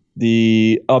recruit,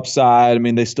 the upside. I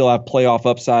mean, they still have playoff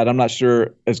upside. I'm not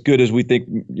sure as good as we think,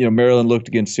 Maryland looked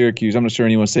against Syracuse. I'm not sure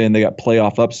anyone's saying they got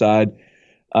playoff upside.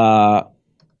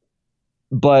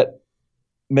 But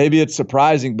maybe it's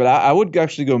surprising, but I would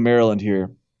actually go Maryland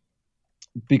here,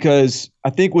 because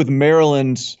I think with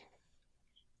Maryland,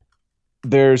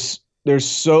 there's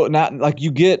so not like you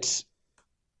get.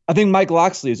 I think Mike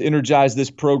Loxley has energized this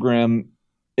program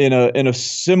in a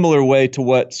similar way to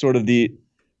what sort of the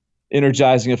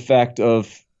energizing effect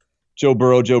of Joe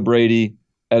Burrow, Joe Brady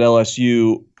at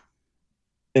LSU.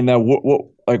 In that,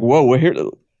 whoa, we're here.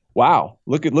 Wow,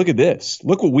 look at this.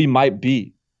 Look what we might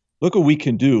be. Look what we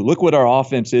can do. Look what our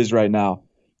offense is right now.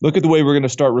 Look at the way we're going to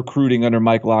start recruiting under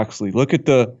Mike Loxley. Look at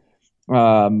the,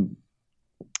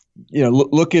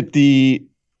 look at the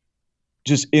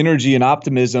just energy and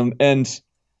optimism, and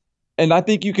I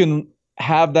think you can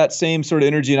have that same sort of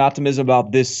energy and optimism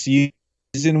about this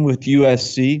season with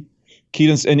USC.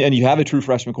 Keaton, and you have a true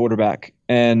freshman quarterback,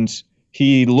 and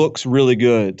he looks really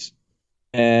good.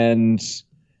 And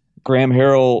Graham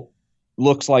Harrell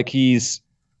looks like he's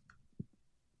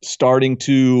starting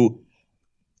to,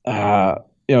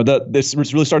 this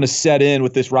is really starting to set in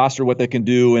with this roster, what they can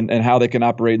do and how they can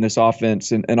operate in this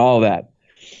offense and all of that.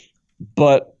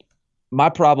 But my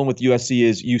problem with USC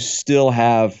is you still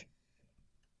have,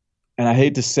 and I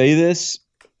hate to say this,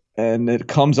 and it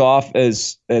comes off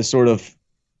as sort of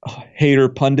hater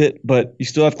pundit, but you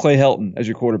still have Clay Helton as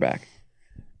your quarterback.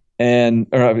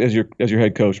 or as your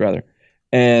head coach rather.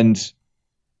 And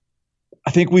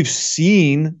I think we've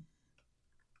seen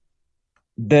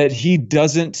that he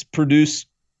doesn't produce.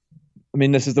 I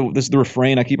mean, this is the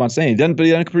refrain I keep on saying. He doesn't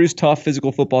produce tough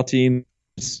physical football teams.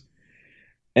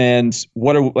 And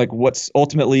what's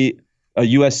ultimately a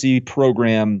USC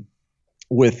program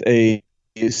with a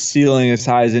ceiling as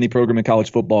high as any program in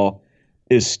college football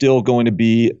is still going to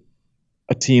be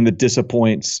a team that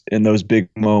disappoints in those big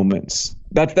moments.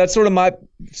 That's sort of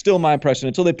still my impression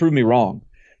until they prove me wrong.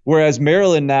 Whereas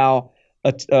Maryland now,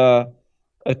 a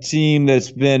team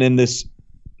that's been in this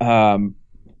Randy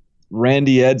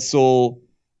Edsall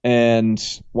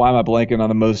and why am I blanking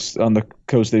on the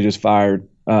coach they just fired?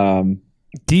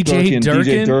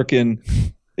 DJ Durkin,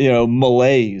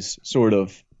 malaise sort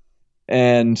of.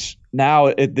 And now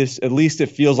at least it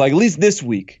feels like, at least this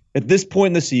week, at this point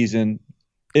in the season,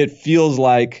 it feels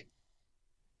like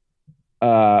do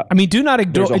not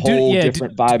ignore there's a whole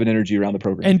different vibe and energy around the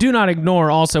program. And do not ignore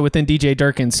also within DJ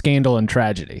Durkin's scandal and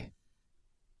tragedy.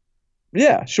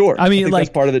 Yeah, sure. I think that's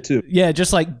part of it too. Yeah,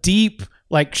 just like deep,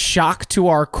 like shock to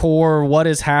our core. What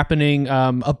is happening?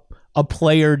 A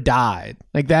player died.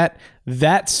 Like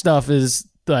that stuff is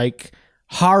like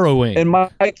harrowing. And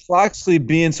Mike Loxley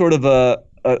being sort of a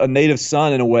native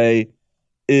son in a way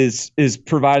is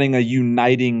providing a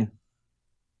uniting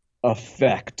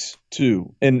effect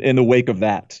too in the wake of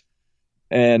that.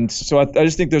 And so I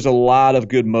just think there's a lot of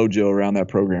good mojo around that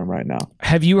program right now.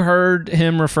 Have you heard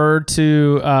him refer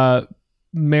to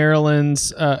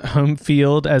Maryland's home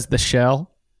field as the Shell?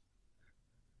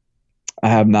 I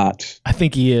have not. I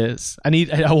think he is.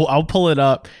 I'll pull it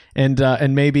up and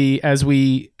maybe as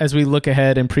we look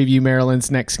ahead and preview Maryland's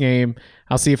next game,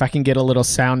 I'll see if I can get a little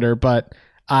sounder. But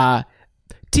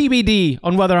TBD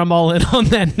on whether I'm all in on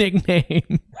that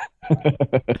nickname.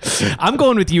 I'm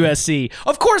going with USC.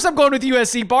 Of course, I'm going with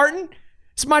USC. Barton,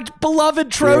 it's my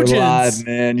beloved Trojans. You're alive,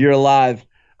 man. You're alive.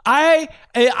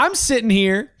 I'm sitting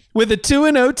here with a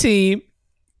 2-0 team,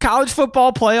 college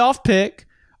football playoff pick.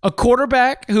 A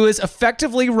quarterback who is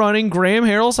effectively running Graham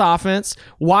Harrell's offense,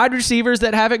 wide receivers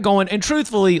that have it going, and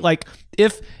truthfully, like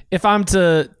if I'm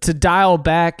to dial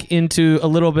back into a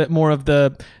little bit more of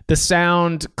the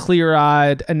sound,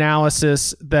 clear-eyed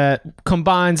analysis that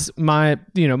combines my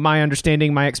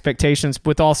understanding, my expectations,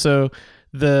 with also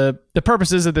the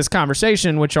purposes of this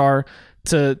conversation, which are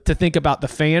to think about the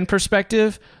fan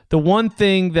perspective. The one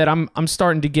thing that I'm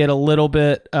starting to get a little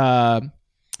bit.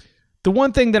 The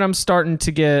one thing that I'm starting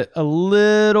to get a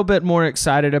little bit more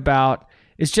excited about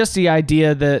is just the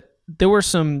idea that there were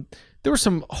some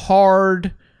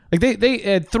hard, like they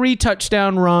had 3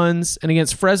 touchdown runs, and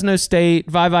against Fresno State,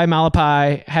 Vai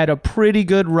Malapai had a pretty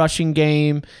good rushing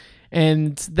game,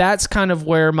 and that's kind of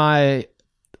where my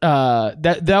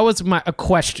that was a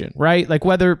question, right? Like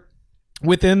whether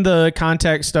within the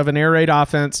context of an air raid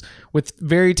offense with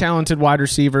very talented wide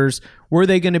receivers, were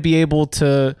they going to be able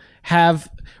to have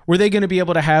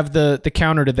the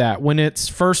counter to that when it's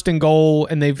 1st and goal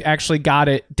and they've actually got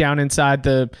it down inside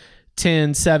the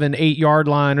 10, 7, 8 yard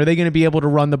line? Are they going to be able to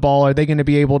run the ball? Are they going to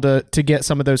be able to get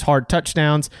some of those hard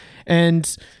touchdowns?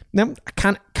 And I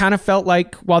kind of felt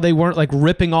like while they weren't like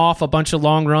ripping off a bunch of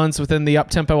long runs within the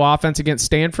up-tempo offense against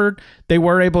Stanford, they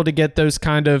were able to get those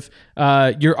kind of,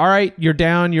 you're all right, you're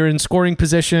down, you're in scoring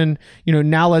position,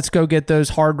 now let's go get those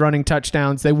hard running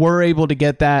touchdowns. They were able to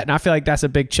get that, and I feel like that's a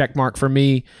big check mark for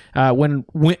me when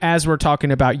as we're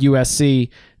talking about USC.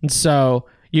 And so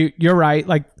you're right,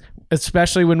 like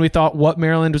especially when we thought what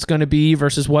Maryland was going to be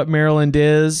versus what Maryland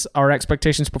is, our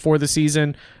expectations before the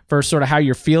season versus sort of how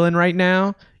you're feeling right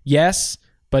now. Yes,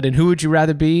 but in who would you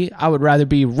rather be? I would rather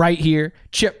be right here,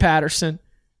 Chip Patterson,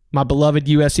 my beloved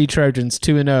USC Trojans,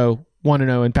 2-0,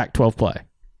 1-0 in Pac-12 play.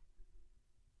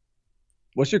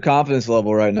 What's your confidence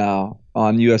level right now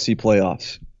on USC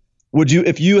playoffs? Would you,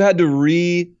 if you had to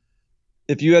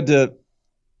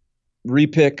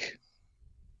repick,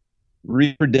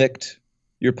 repredict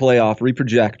your playoff,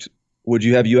 reproject, would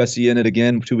you have USC in it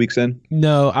again 2 weeks in?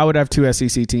 No, I would have 2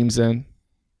 SEC teams in.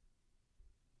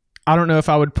 I don't know if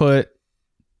I would put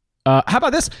how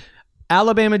about this?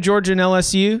 Alabama, Georgia, and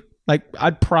LSU. Like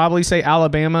I'd probably say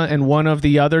Alabama and one of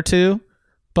the other two.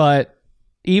 But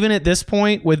even at this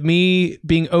point, with me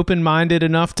being open-minded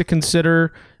enough to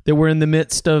consider that we're in the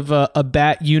midst of a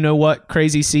bat you-know-what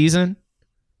crazy season,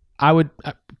 I would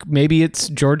maybe it's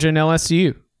Georgia and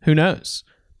LSU. Who knows?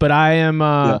 But I am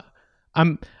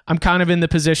I'm kind of in the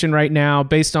position right now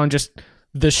based on just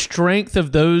the strength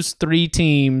of those 3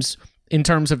 teams in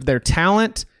terms of their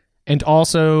talent and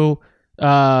also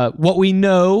what we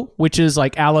know, which is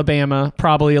like Alabama,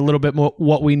 probably a little bit more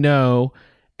what we know.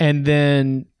 And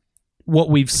then what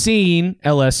we've seen,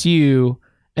 LSU,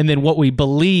 and then what we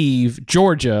believe,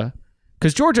 Georgia,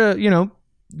 because Georgia,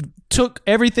 took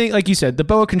everything, like you said, the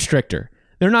boa constrictor.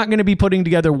 They're not going to be putting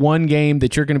together one game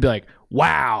that you're going to be like,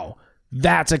 wow,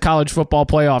 that's a college football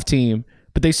playoff team.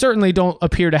 But they certainly don't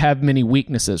appear to have many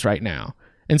weaknesses right now.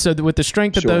 And so with the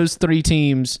strength of those three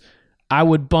teams, I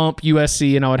would bump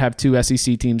USC and I would have two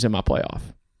SEC teams in my playoff.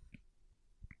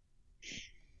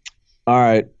 All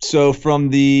right. So from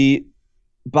the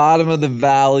bottom of the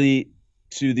valley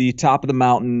to the top of the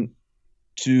mountain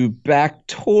to back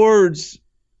towards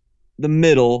the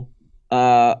middle,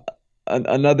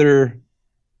 another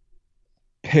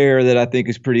pair that I think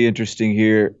is pretty interesting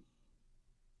here.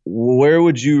 Where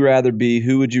would you rather be?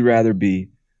 Who would you rather be?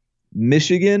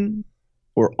 Michigan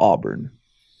or Auburn?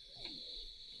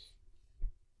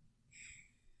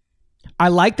 I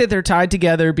like that they're tied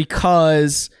together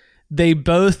because they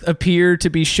both appear to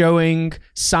be showing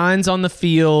signs on the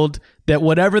field that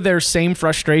whatever their same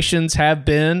frustrations have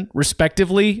been,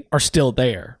 respectively, are still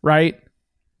there, right?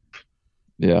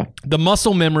 Yeah. The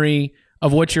muscle memory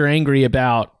of what you're angry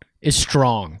about is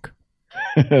strong.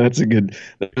 That's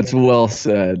well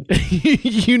said.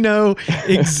 You know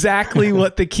exactly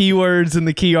what the keywords and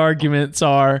the key arguments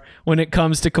are when it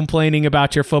comes to complaining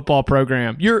about your football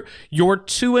program. Your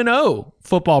 2-0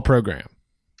 football program.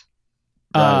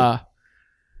 Right.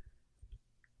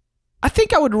 I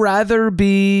think I would rather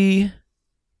be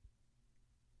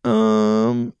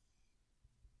Auburn.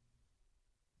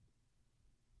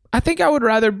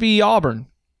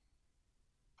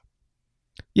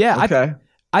 Yeah. Okay.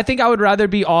 I think I would rather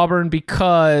be Auburn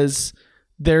because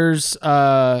there's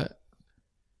at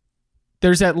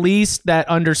least that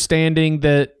understanding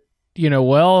that,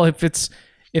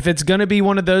 if it's going to be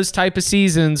one of those type of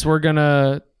seasons, we're going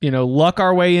to, luck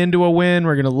our way into a win.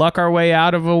 We're going to luck our way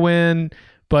out of a win.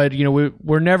 But,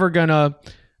 we're never going to,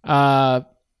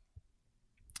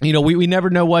 we never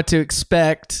know what to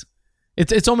expect.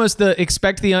 It's almost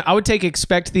I would take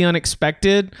expect the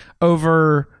unexpected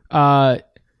over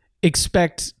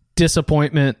expect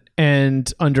disappointment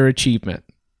and underachievement.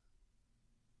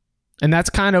 And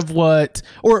that's kind of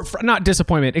not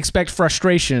disappointment, expect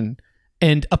frustration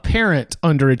and apparent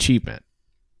underachievement.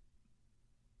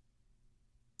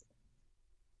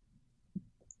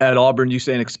 At Auburn, you're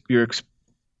saying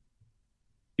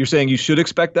you should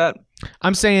expect that?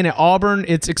 I'm saying at Auburn,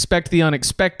 it's expect the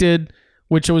unexpected,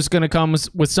 which was going to come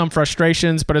with some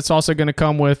frustrations, but it's also going to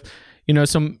come with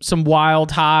some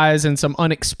wild highs and some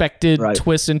unexpected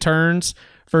twists and turns,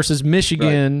 versus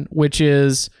Michigan, which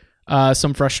is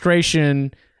some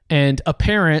frustration and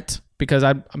apparent, because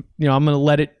I'm going to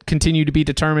let it continue to be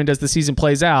determined as the season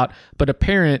plays out, but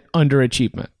apparent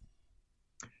underachievement.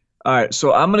 All right,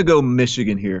 so I'm going to go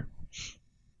Michigan here.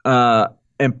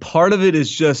 And part of it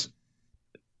is just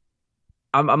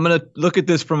I'm going to look at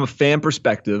this from a fan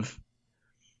perspective,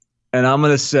 and I'm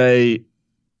going to say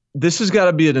this has got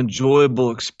to be an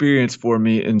enjoyable experience for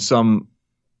me in some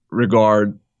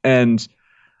regard. And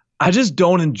I just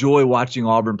don't enjoy watching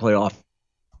Auburn play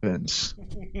offense.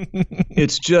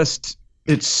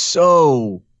 It's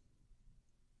so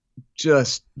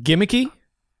just gimmicky.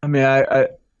 I mean,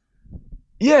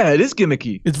 yeah, it is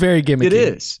gimmicky. It's very gimmicky. It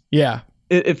is. Yeah.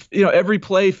 If every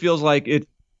play feels like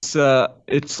it's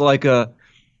like a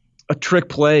trick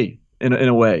play in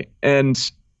a way.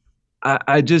 And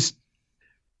I just,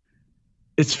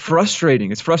 it's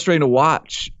frustrating. It's frustrating to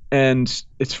watch, and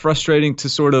it's frustrating to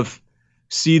sort of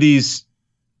see these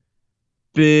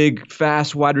big,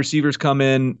 fast wide receivers come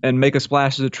in and make a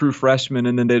splash as a true freshman,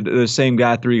 and then they're the same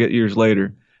guy 3 years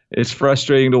later. It's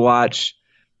frustrating to watch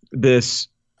this,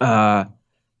 a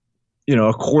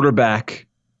quarterback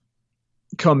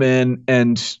come in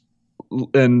and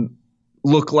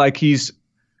look like he's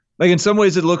like, in some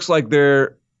ways it looks like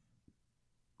they're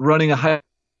running a high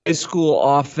school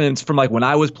offense from like when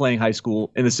I was playing high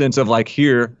school, in the sense of like,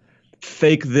 here,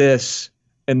 fake this,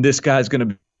 and this guy's going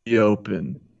to be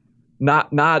open. Not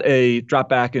a drop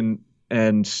back and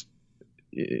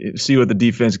see what the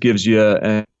defense gives you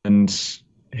and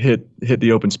hit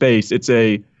the open space. It's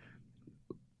a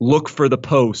look for the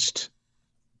post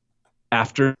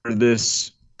after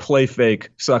this play fake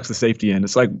sucks the safety in.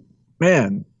 It's like,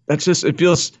 man, it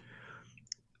feels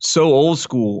so old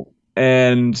school,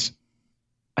 and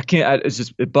I can't.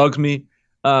 It bugs me.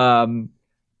 And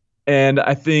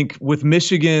I think with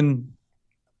Michigan,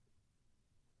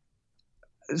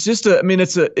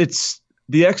 it's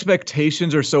the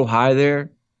expectations are so high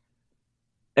there,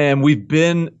 and we've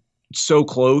been so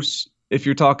close. If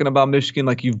you're talking about Michigan,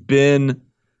 like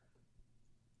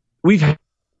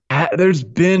there's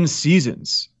been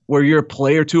seasons where you're a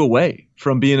play or two away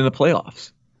from being in the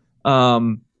playoffs,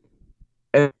 And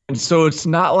so it's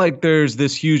not like there's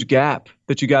this huge gap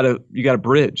that you gotta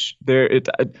bridge. It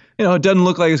doesn't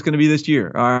look like it's going to be this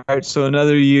year. All right, so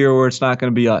another year where it's not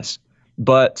going to be us.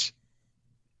 But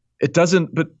it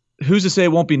doesn't. But who's to say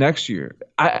it won't be next year?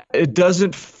 It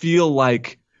doesn't feel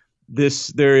like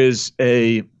there is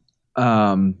a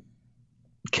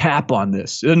cap on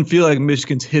this. It doesn't feel like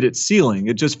Michigan's hit its ceiling.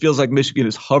 It just feels like Michigan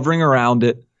is hovering around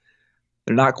it.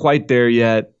 They're not quite there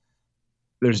yet.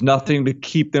 There's nothing to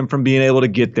keep them from being able to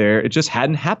get there. It just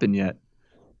hadn't happened yet.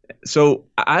 So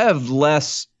I have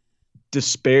less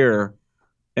despair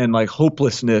and like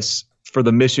hopelessness for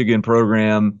the Michigan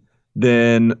program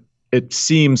than it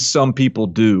seems some people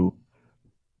do.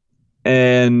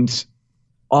 And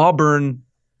Auburn,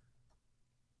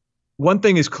 one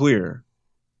thing is clear.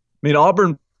 I mean,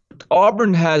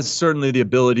 Auburn has certainly the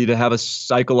ability to have a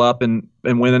cycle up and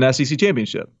win an SEC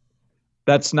championship.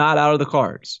 That's not out of the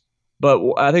cards. But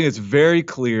I think it's very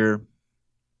clear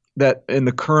that in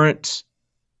the current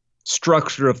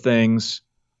structure of things,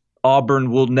 Auburn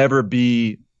will never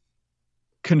be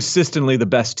consistently the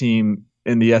best team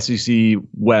in the SEC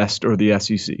West or the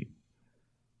SEC.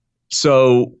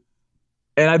 So,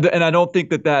 and I don't think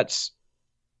that's.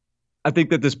 I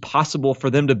think that it's possible for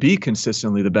them to be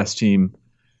consistently the best team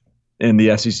in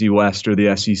the SEC West or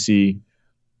the SEC,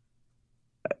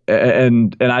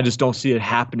 and I just don't see it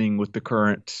happening with the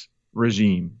current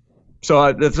regime.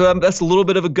 So that's a little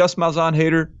bit of a Gus Malzahn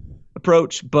hater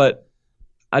approach, but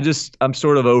I'm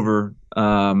sort of over,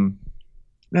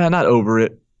 not over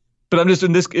it, but I'm just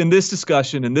in this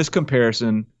discussion, in this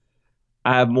comparison,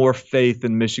 I have more faith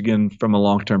in Michigan from a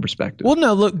long-term perspective. Well,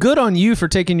 no, look, good on you for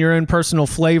taking your own personal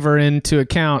flavor into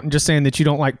account and just saying that you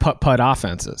don't like putt-putt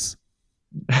offenses.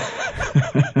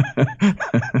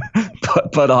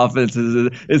 Putt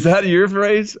offenses. Is that your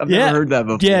phrase? I've never heard that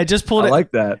before. Yeah, just pulled it. I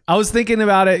like that. I was thinking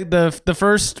about it.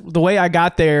 The way I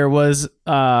got there was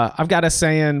I've got a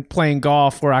saying playing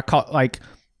golf where I call, like,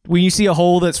 when you see a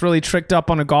hole that's really tricked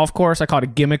up on a golf course, I call it a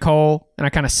gimmick hole, and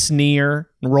I kind of sneer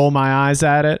and roll my eyes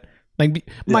at it. Like,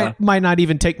 might not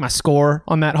even take my score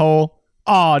on that hole.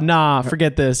 Oh, nah,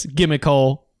 forget this. Gimmick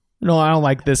hole. No, I don't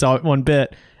like this one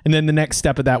bit. And then the next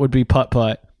step of that would be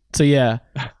putt-putt. So, yeah,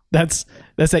 that's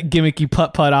that gimmicky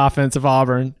putt-putt offense of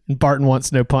Auburn, and Barton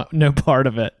wants no part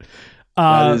of it.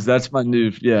 That's my new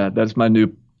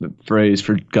phrase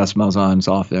for Gus Malzahn's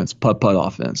offense, putt-putt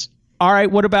offense. All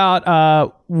right, what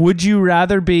about would you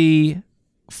rather be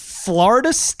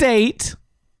Florida State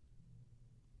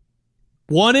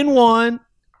 1-1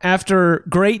 after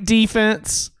great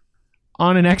defense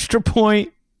on an extra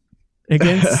point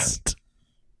against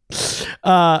ULM,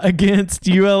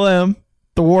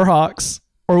 the Warhawks,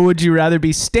 or would you rather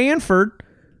be Stanford,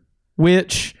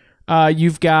 which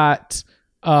you've got,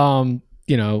 you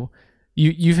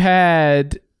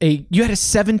had a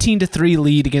 17-3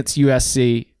 lead against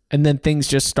USC, and then things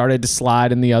just started to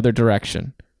slide in the other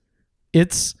direction.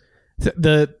 It's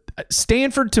the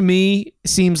Stanford to me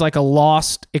seems like a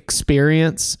lost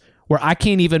experience where I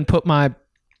can't even put my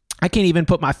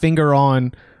finger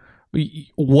on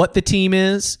what the team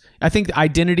is. I think the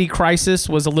identity crisis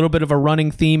was a little bit of a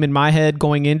running theme in my head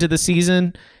going into the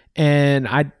season, and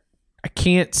I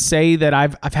can't say that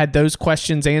I've had those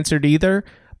questions answered either.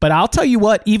 But I'll tell you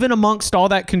what, even amongst all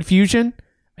that confusion,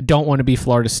 I don't want to be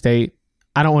Florida State.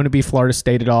 I don't want to be Florida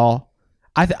State at all.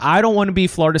 I don't want to be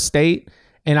Florida State,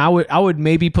 and I would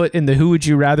maybe put in the who would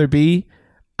you rather be.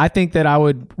 I think that I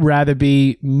would rather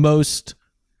be a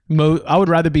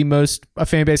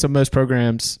fan base of most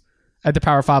programs at the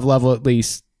Power 5 level at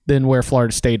least than where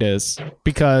Florida State is,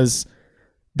 because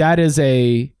that is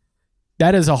a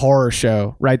horror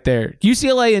show right there.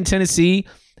 UCLA and Tennessee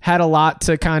had a lot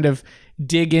to kind of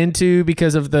dig into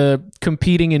because of the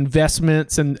competing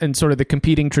investments and sort of the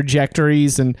competing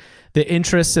trajectories and the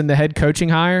interests in the head coaching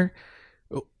hire.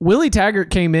 Willie Taggart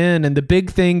came in, and the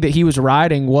big thing that he was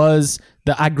riding was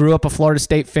I grew up a Florida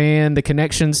State fan, the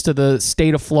connections to the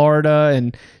state of Florida,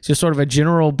 and just sort of a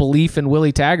general belief in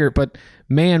Willie Taggart. But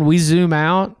man, we zoom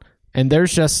out, and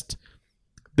there's just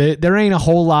there ain't a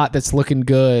whole lot that's looking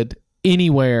good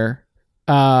anywhere.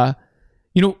 After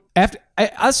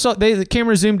I saw the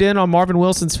camera zoomed in on Marvin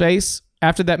Wilson's face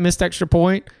after that missed extra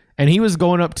point, and he was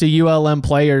going up to ULM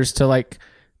players to like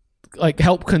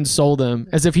help console them,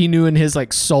 as if he knew in his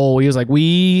soul. He was like,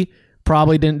 we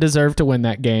probably didn't deserve to win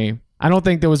that game. I don't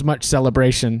think there was much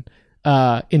celebration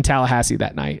in Tallahassee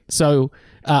that night. So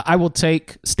I will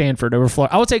take Stanford over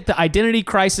Florida. I will take the identity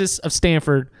crisis of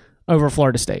Stanford over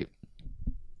Florida State.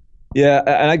 Yeah,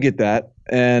 and I get that.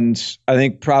 And I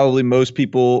think probably most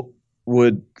people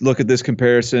would look at this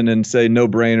comparison and say no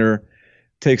brainer.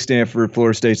 take Stanford,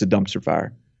 Florida State's a dumpster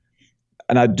fire.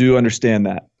 And I do understand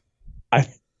that.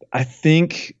 I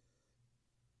think,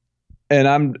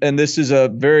 and this is a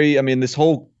very, I mean, this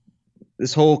whole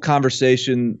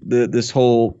conversation, this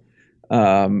whole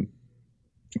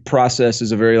process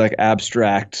is a very like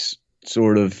abstract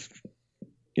sort of,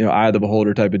 eye of the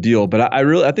beholder type of deal. But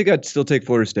I think I'd still take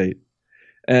Florida State.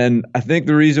 And I think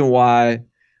the reason why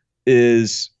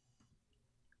is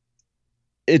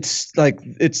it's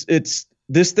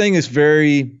this thing is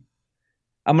very,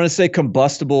 I'm going to say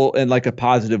combustible in like a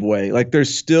positive way. Like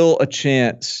there's still a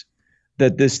chance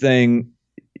that this thing,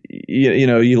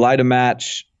 you light a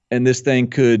match and this thing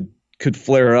could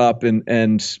flare up and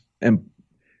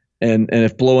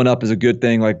if blowing up is a good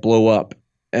thing, like blow up.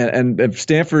 And if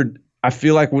Stanford, I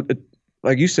feel like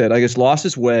you said, I guess lost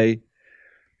its way.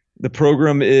 The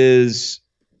program is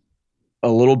a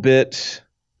little bit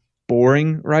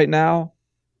boring right now.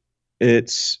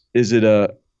 It's not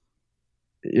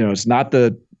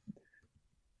the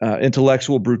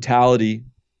intellectual brutality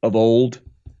of old.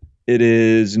 It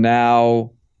is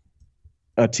now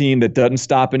a team that doesn't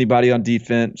stop anybody on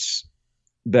defense,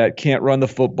 that can't run the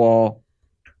football,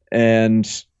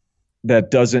 and that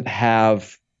doesn't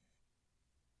have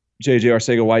J.J.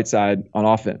 Arcega-Whiteside on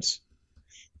offense.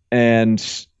 And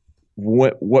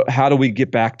how do we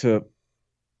get back to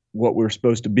what we're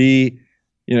supposed to be?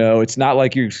 It's not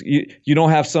like you don't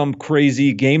have some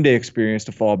crazy game day experience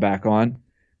to fall back on.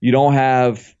 You don't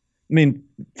have,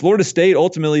 Florida State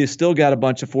ultimately has still got a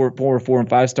bunch of 4 and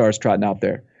 5 stars trotting out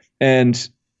there. And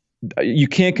you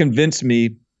can't convince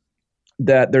me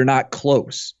that they're not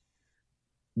close.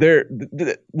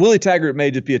 Willie Taggart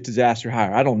may just be a disaster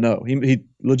hire. I don't know. He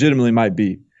legitimately might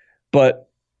be. But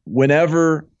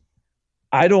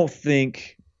I don't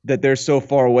think that they're so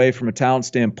far away from a talent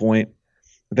standpoint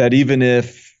that even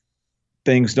if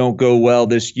things don't go well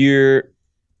this year,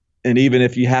 and even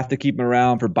if you have to keep them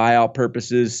around for buyout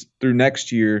purposes through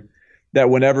next year, that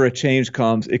whenever a change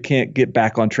comes, it can't get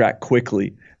back on track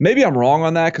quickly. Maybe I'm wrong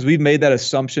on that because we've made that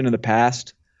assumption in the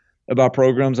past about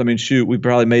programs. We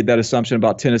probably made that assumption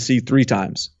about Tennessee 3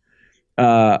 times.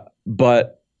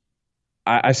 But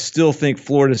I still think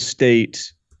Florida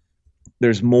State,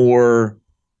 there's more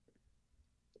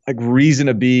like reason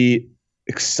to be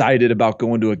excited about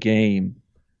going to a game.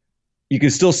 You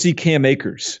can still see Cam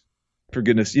Akers, for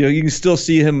goodness. You can still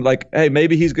see him like, hey,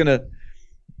 maybe he's going to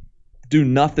do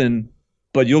nothing,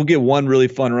 but you'll get one really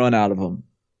fun run out of him.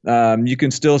 You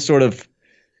can still sort of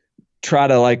try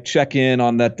to like check in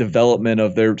on that development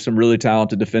of some really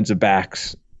talented defensive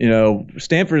backs.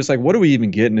 Stanford is like, what are we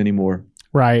even getting anymore?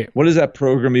 Right. What is that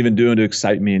program even doing to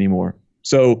excite me anymore?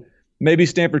 So maybe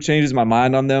Stanford changes my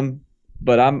mind on them,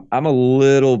 but I'm a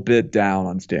little bit down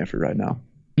on Stanford right now.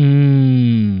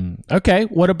 Okay.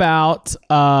 What about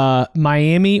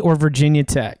Miami or Virginia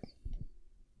Tech?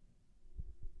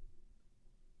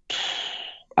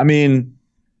 I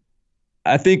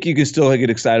think you can still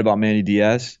get excited about Manny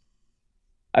Diaz.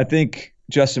 I think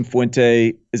Justin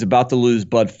Fuente is about to lose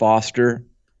Bud Foster.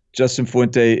 Justin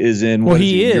Fuente is in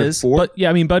year 4? But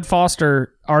yeah, Bud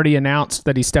Foster already announced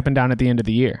that he's stepping down at the end of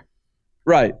the year.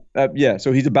 Right.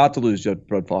 So he's about to lose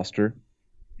Bud Foster.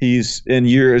 He's in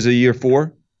year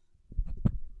 4?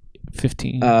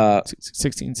 15,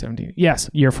 16, 17. Yes,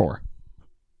 year 4.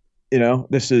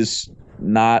 This is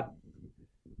not.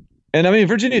 And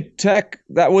Virginia Tech,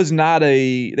 that was not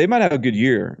they might have a good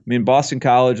year. Boston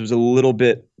College was a little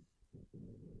bit,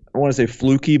 I want to say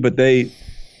fluky, but they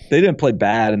didn't play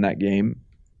bad in that game.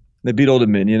 They beat Old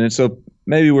Dominion. And so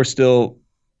maybe we're still,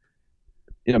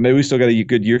 maybe we still got a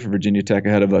good year for Virginia Tech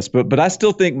ahead of us. But I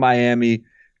still think Miami,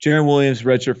 Jaron Williams,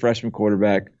 redshirt freshman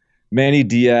quarterback, Manny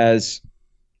Diaz,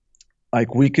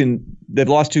 they've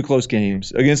lost 2 close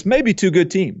games against maybe 2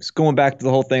 good teams. Going back to the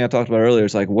whole thing I talked about earlier,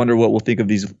 it's like, wonder what we'll think of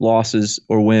these losses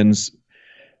or wins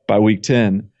by week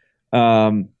 10.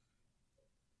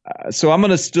 So I'm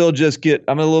going to still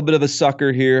I'm a little bit of a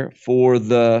sucker here for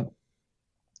the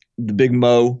Big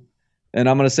Mo. And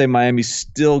I'm going to say Miami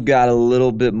still got a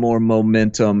little bit more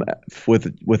momentum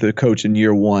with a coach in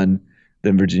year 1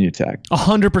 than Virginia Tech.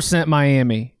 100%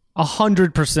 Miami.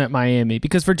 100% Miami,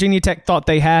 because Virginia Tech thought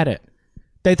they had it.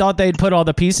 They thought they'd put all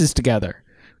the pieces together.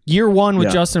 Year 1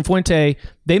 with Justin Fuente,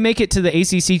 they make it to the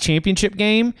ACC championship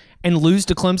game and lose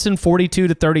to Clemson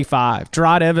 42-35.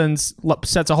 Gerard Evans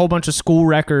sets a whole bunch of school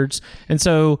records. And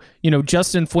so,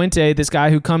 Justin Fuente, this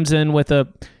guy who comes in with a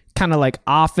kind of like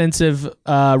offensive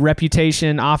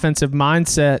reputation, offensive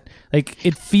mindset, like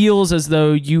it feels as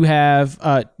though you have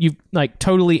you've like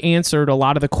totally answered a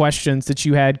lot of the questions that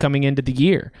you had coming into the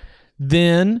year.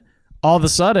 Then all of a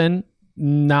sudden,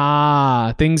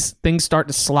 nah, things start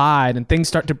to slide and things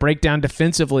start to break down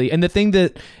defensively. And the thing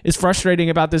that is frustrating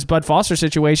about this Bud Foster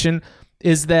situation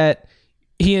is that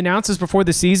he announces before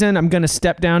the season, I'm going to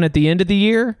step down at the end of the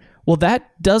year. Well,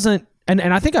 that doesn't, and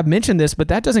I think I've mentioned this, but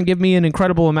that doesn't give me an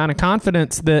incredible amount of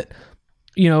confidence that,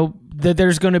 that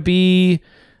there's going to be,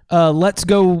 let's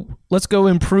go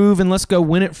improve and let's go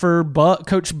win it for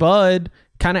Coach Bud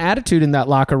kind of attitude in that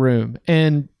locker room.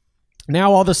 And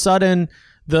now all of a sudden,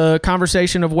 the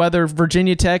conversation of whether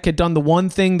Virginia Tech had done the one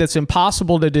thing that's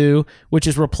impossible to do, which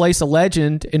is replace a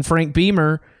legend in Frank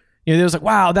Beamer, it was like,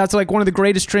 wow, that's like one of the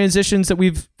greatest transitions that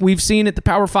we've seen at the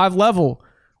Power 5 level.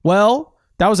 Well,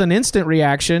 that was an instant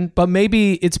reaction, but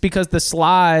maybe it's because the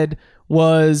slide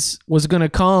was going to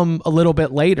come a little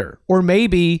bit later, or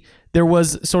maybe there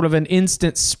was sort of an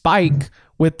instant spike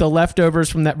with the leftovers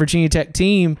from that Virginia Tech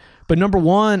team. But number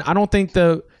one, I don't think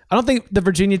the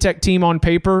Virginia Tech team on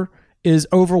paper is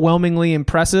overwhelmingly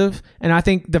impressive, and I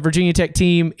think the Virginia Tech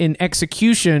team in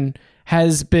execution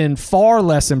has been far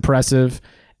less impressive.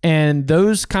 And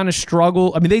those kind of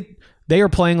struggle. I mean, they are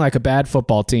playing like a bad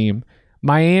football team.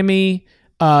 Miami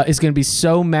is going to be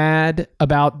so mad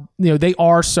about, they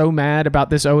are so mad about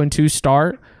this 0-2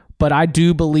 start. But I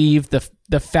do believe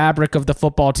the fabric of the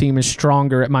football team is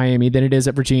stronger at Miami than it is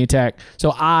at Virginia Tech.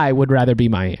 So I would rather be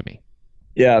Miami.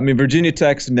 Yeah, I mean, Virginia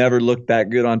Tech's never looked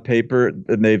that good on paper,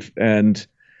 and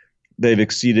they've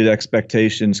exceeded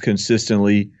expectations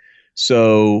consistently.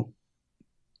 So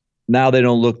now they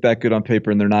don't look that good on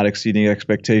paper, and they're not exceeding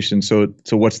expectations. So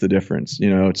what's the difference?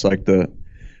 It's like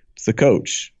it's the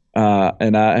coach.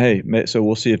 So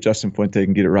we'll see if Justin Fuente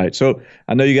can get it right. So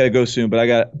I know you got to go soon, but I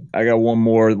got one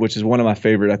more, which is one of my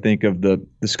favorite, I think, of the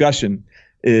discussion,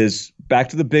 is back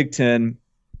to the Big Ten.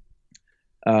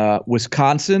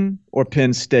 Wisconsin or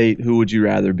Penn State? Who would you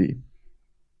rather be?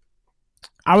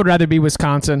 I would rather be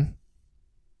Wisconsin.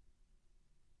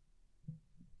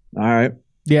 All right.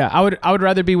 Yeah, I would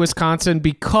rather be Wisconsin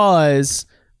because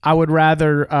I would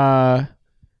rather.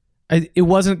 It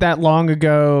wasn't that long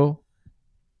ago.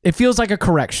 It feels like a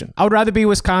correction. I would rather be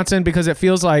Wisconsin because it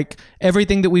feels like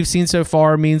everything that we've seen so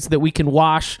far means that we can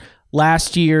wash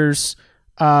last year's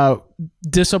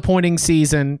disappointing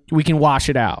season. We can wash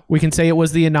it out. We can say it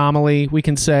was the anomaly. We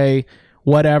can say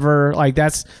whatever. Like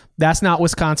that's not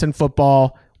Wisconsin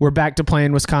football. We're back to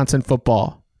playing Wisconsin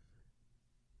football.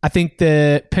 I think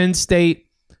that Penn State,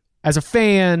 as a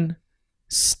fan,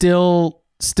 still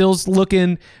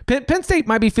looking. Penn State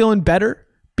might be feeling better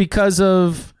because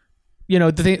of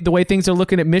the way things are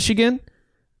looking at Michigan,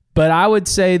 but I would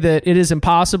say that it is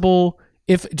impossible.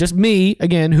 If just me,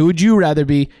 again, who would you rather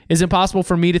be? It's impossible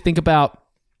for me to think about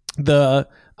the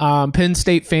Penn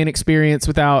State fan experience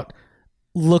without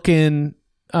looking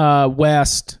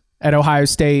west at Ohio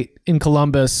State in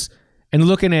Columbus and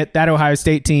looking at that Ohio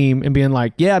State team and being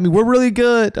like, yeah, I mean, we're really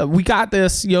good. We got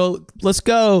this. Let's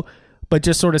go. But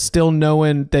just sort of still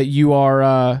knowing that you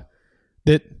are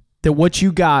that what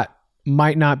you got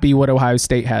might not be what Ohio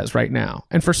State has right now.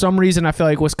 And for some reason, I feel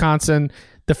like Wisconsin,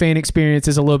 the fan experience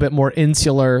is a little bit more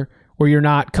insular, where you're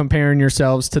not comparing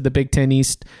yourselves to the Big Ten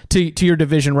East, to your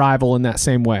division rival in that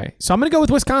same way. So I'm going to go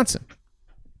with Wisconsin.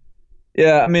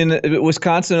 Yeah, I mean,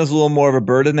 Wisconsin is a little more of a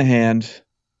bird in the hand.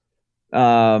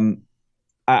 I'm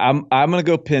going to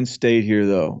go Penn State here,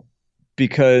 though,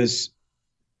 because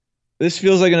this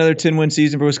feels like another 10-win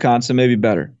season for Wisconsin, maybe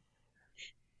better.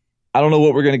 I don't know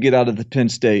what we're going to get out of the Penn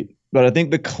State, but I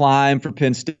think the climb for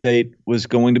Penn State was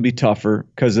going to be tougher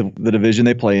because of the division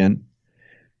they play in.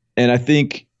 And I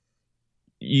think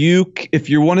if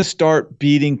you want to start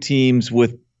beating teams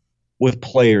with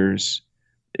players,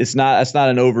 that's not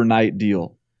an overnight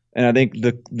deal. And I think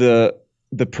the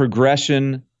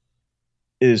progression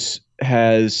it's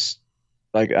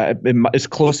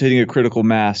close to hitting a critical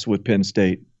mass with Penn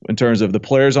State in terms of the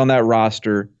players on that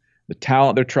roster, the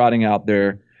talent they're trotting out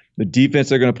there, the defense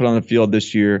they're going to put on the field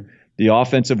this year, the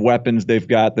offensive weapons they've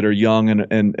got that are young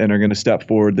and are going to step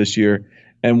forward this year.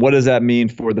 And what does that mean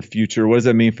for the future? What does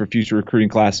that mean for future recruiting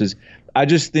classes? I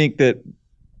just think that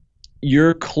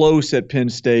you're close at Penn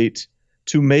State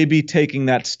to maybe taking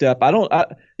that step.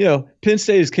 Penn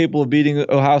State is capable of beating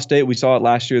Ohio State. We saw it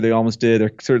last year. They almost did.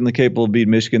 They're certainly capable of beating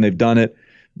Michigan. They've done it.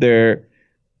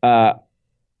 But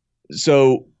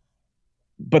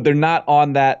they're not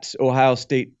on that Ohio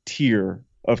State tier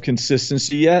of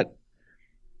consistency yet.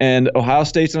 And Ohio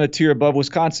State's on a tier above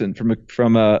Wisconsin from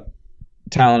a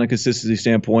talent and consistency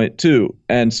standpoint too.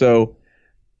 And so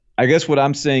I guess what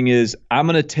I'm saying is I'm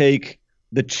going to take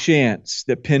the chance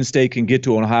that Penn State can get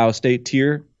to an Ohio State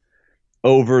tier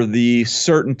over the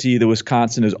certainty that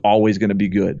Wisconsin is always going to be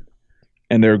good.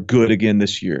 And they're good again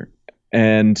this year.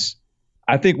 And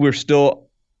I think it's still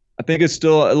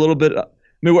a little bit. I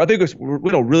mean, I think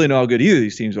we don't really know how good either of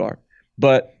these teams are,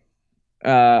 but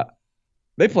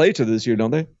they play each other this year,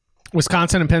 don't they?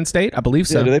 Wisconsin and Penn State, I believe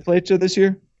so. Yeah, do they play each other this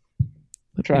year?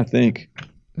 I'm trying to think.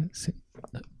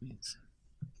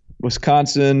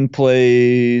 Wisconsin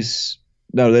plays.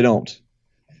 No, they don't.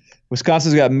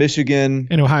 Wisconsin's got Michigan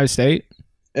and Ohio State.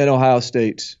 And Ohio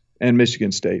State and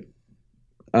Michigan State.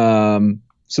 So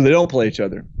they don't play each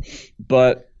other.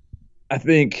 But I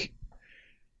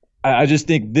just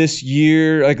think this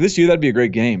year, that'd be a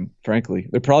great game, frankly.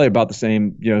 They're probably about the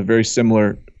same, very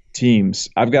similar teams.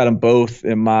 I've got them both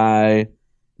in my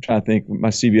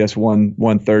CBS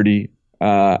 130.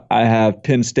 I have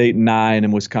Penn State 9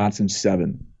 and Wisconsin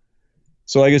 7.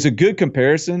 So it's a good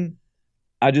comparison.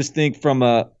 I just think from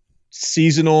a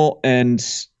seasonal and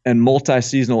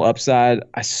multi-seasonal upside,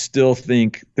 I still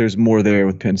think there's more there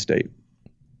with Penn State.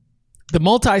 The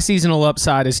multi-seasonal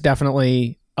upside is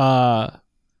definitely fair.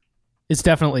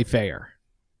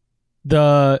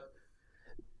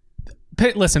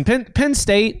 Penn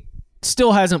State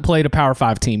still hasn't played a Power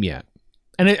 5 team yet.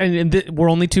 And we're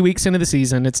only 2 weeks into the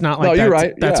season. It's not like you're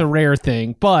right. That's a rare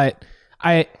thing. But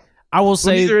I will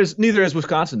say neither is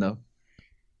Wisconsin though.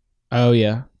 Oh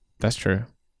yeah, that's true.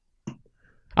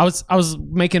 I was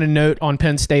making a note on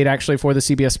Penn State actually for the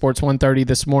CBS Sports 130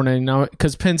 this morning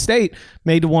because Penn State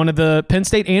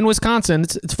and Wisconsin.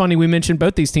 It's funny we mentioned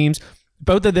both these teams.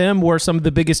 Both of them were some of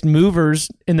the biggest movers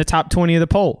in the top 20 of the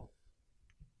poll.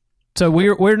 So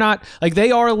we're not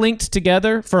they are linked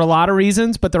together for a lot of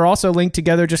reasons, but they're also linked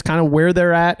together just kind of where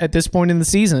they're at this point in the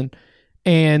season,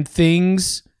 and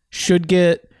things should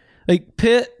get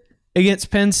Pitt against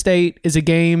Penn State is a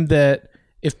game that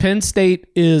if Penn State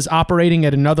is operating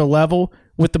at another level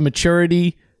with the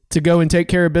maturity to go and take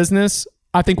care of business,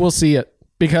 I think we'll see it,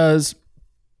 because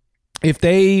if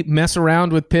they mess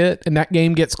around with Pitt and that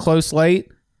game gets close late,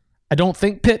 I don't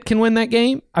think Pitt can win that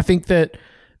game. I think that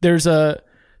there's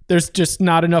just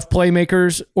not enough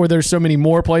playmakers, or there's so many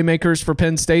more playmakers for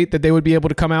Penn State that they would be able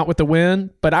to come out with the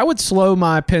win. But I would slow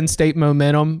my Penn State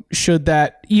momentum should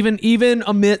that, even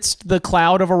amidst the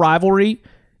cloud of a rivalry,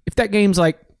 if that game's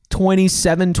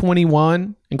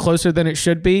 27-21 and closer than it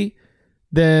should be,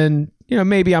 then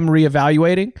maybe I'm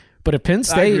reevaluating. But if Penn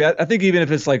State, I think even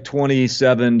if it's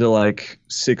 27 to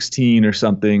 16 or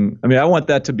something, I mean, I want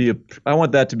that to be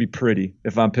pretty.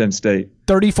 If I'm Penn State,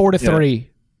 34-3.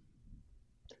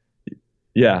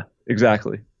 Yeah,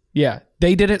 exactly. Yeah,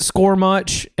 they didn't score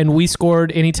much, and we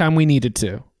scored anytime we needed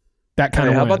to. That kind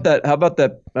of. How about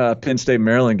that Penn State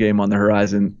Maryland game on the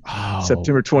horizon,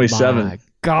 September 27th? My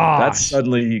gosh, that's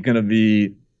suddenly going to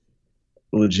be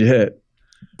legit.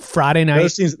 Friday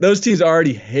night. Those teams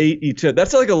already hate each other.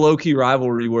 That's a low key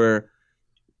rivalry where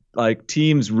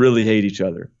teams really hate each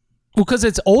other. Well, because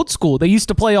it's old school. They used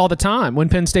to play all the time when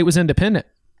Penn State was independent.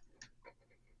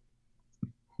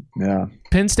 Yeah.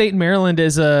 Penn State and Maryland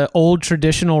is a old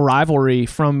traditional rivalry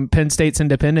from Penn State's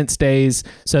independence days.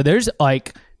 So there's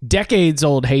decades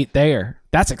old hate there.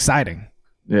 That's exciting.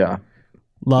 Yeah.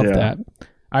 Love that. All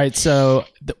right. So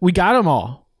we got them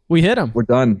all. We hit them. We're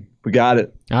done. We got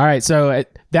it. All right. So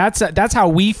that's how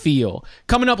we feel.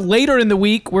 Coming up later in the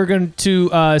week, we're going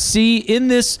to see in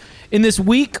this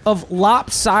week of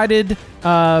lopsided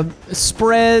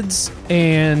spreads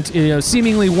and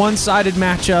seemingly one-sided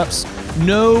matchups,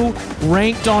 no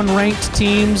ranked on ranked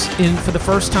teams for the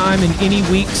first time in any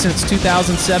week since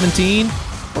 2017.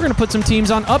 We're going to put some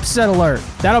teams on upset alert.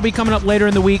 That'll be coming up later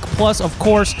in the week. Plus, of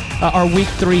course, our week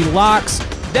 3 locks.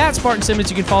 That's Barton Simmons.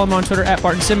 You can follow him on Twitter at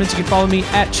Barton Simmons. You can follow me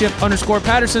at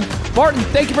Chip_Patterson. Barton,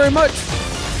 thank you very much.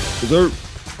 Dessert.